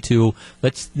 1972.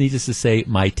 Needless to say,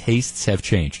 my tastes have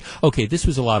changed. Okay, this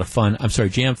was a lot of fun. I'm sorry,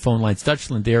 Jam phone lines,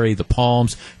 Dutchland Dairy, The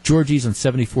Palms, Georgie's on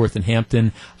 74th and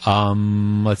Hampton.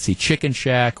 Let's see, Chicken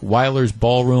Shack, Weiler's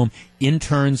Ballroom,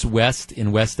 Interns West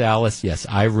in West Dallas. Yes,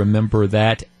 I remember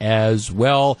that as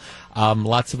well.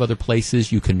 Lots of other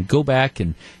places. You can go back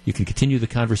and you can continue the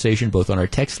conversation both on our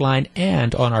text line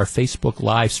and on our Facebook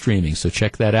live streaming. So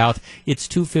check that out. It's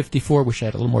 2:54. Wish I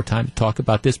had a little more time to talk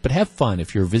about this, but have fun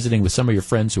if you're visiting with some of your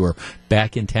friends who are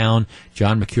back in town.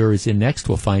 John McCure is in next.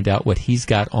 We'll find out what he's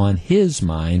got on his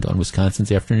mind on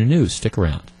Wisconsin's Afternoon News. Stick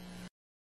around.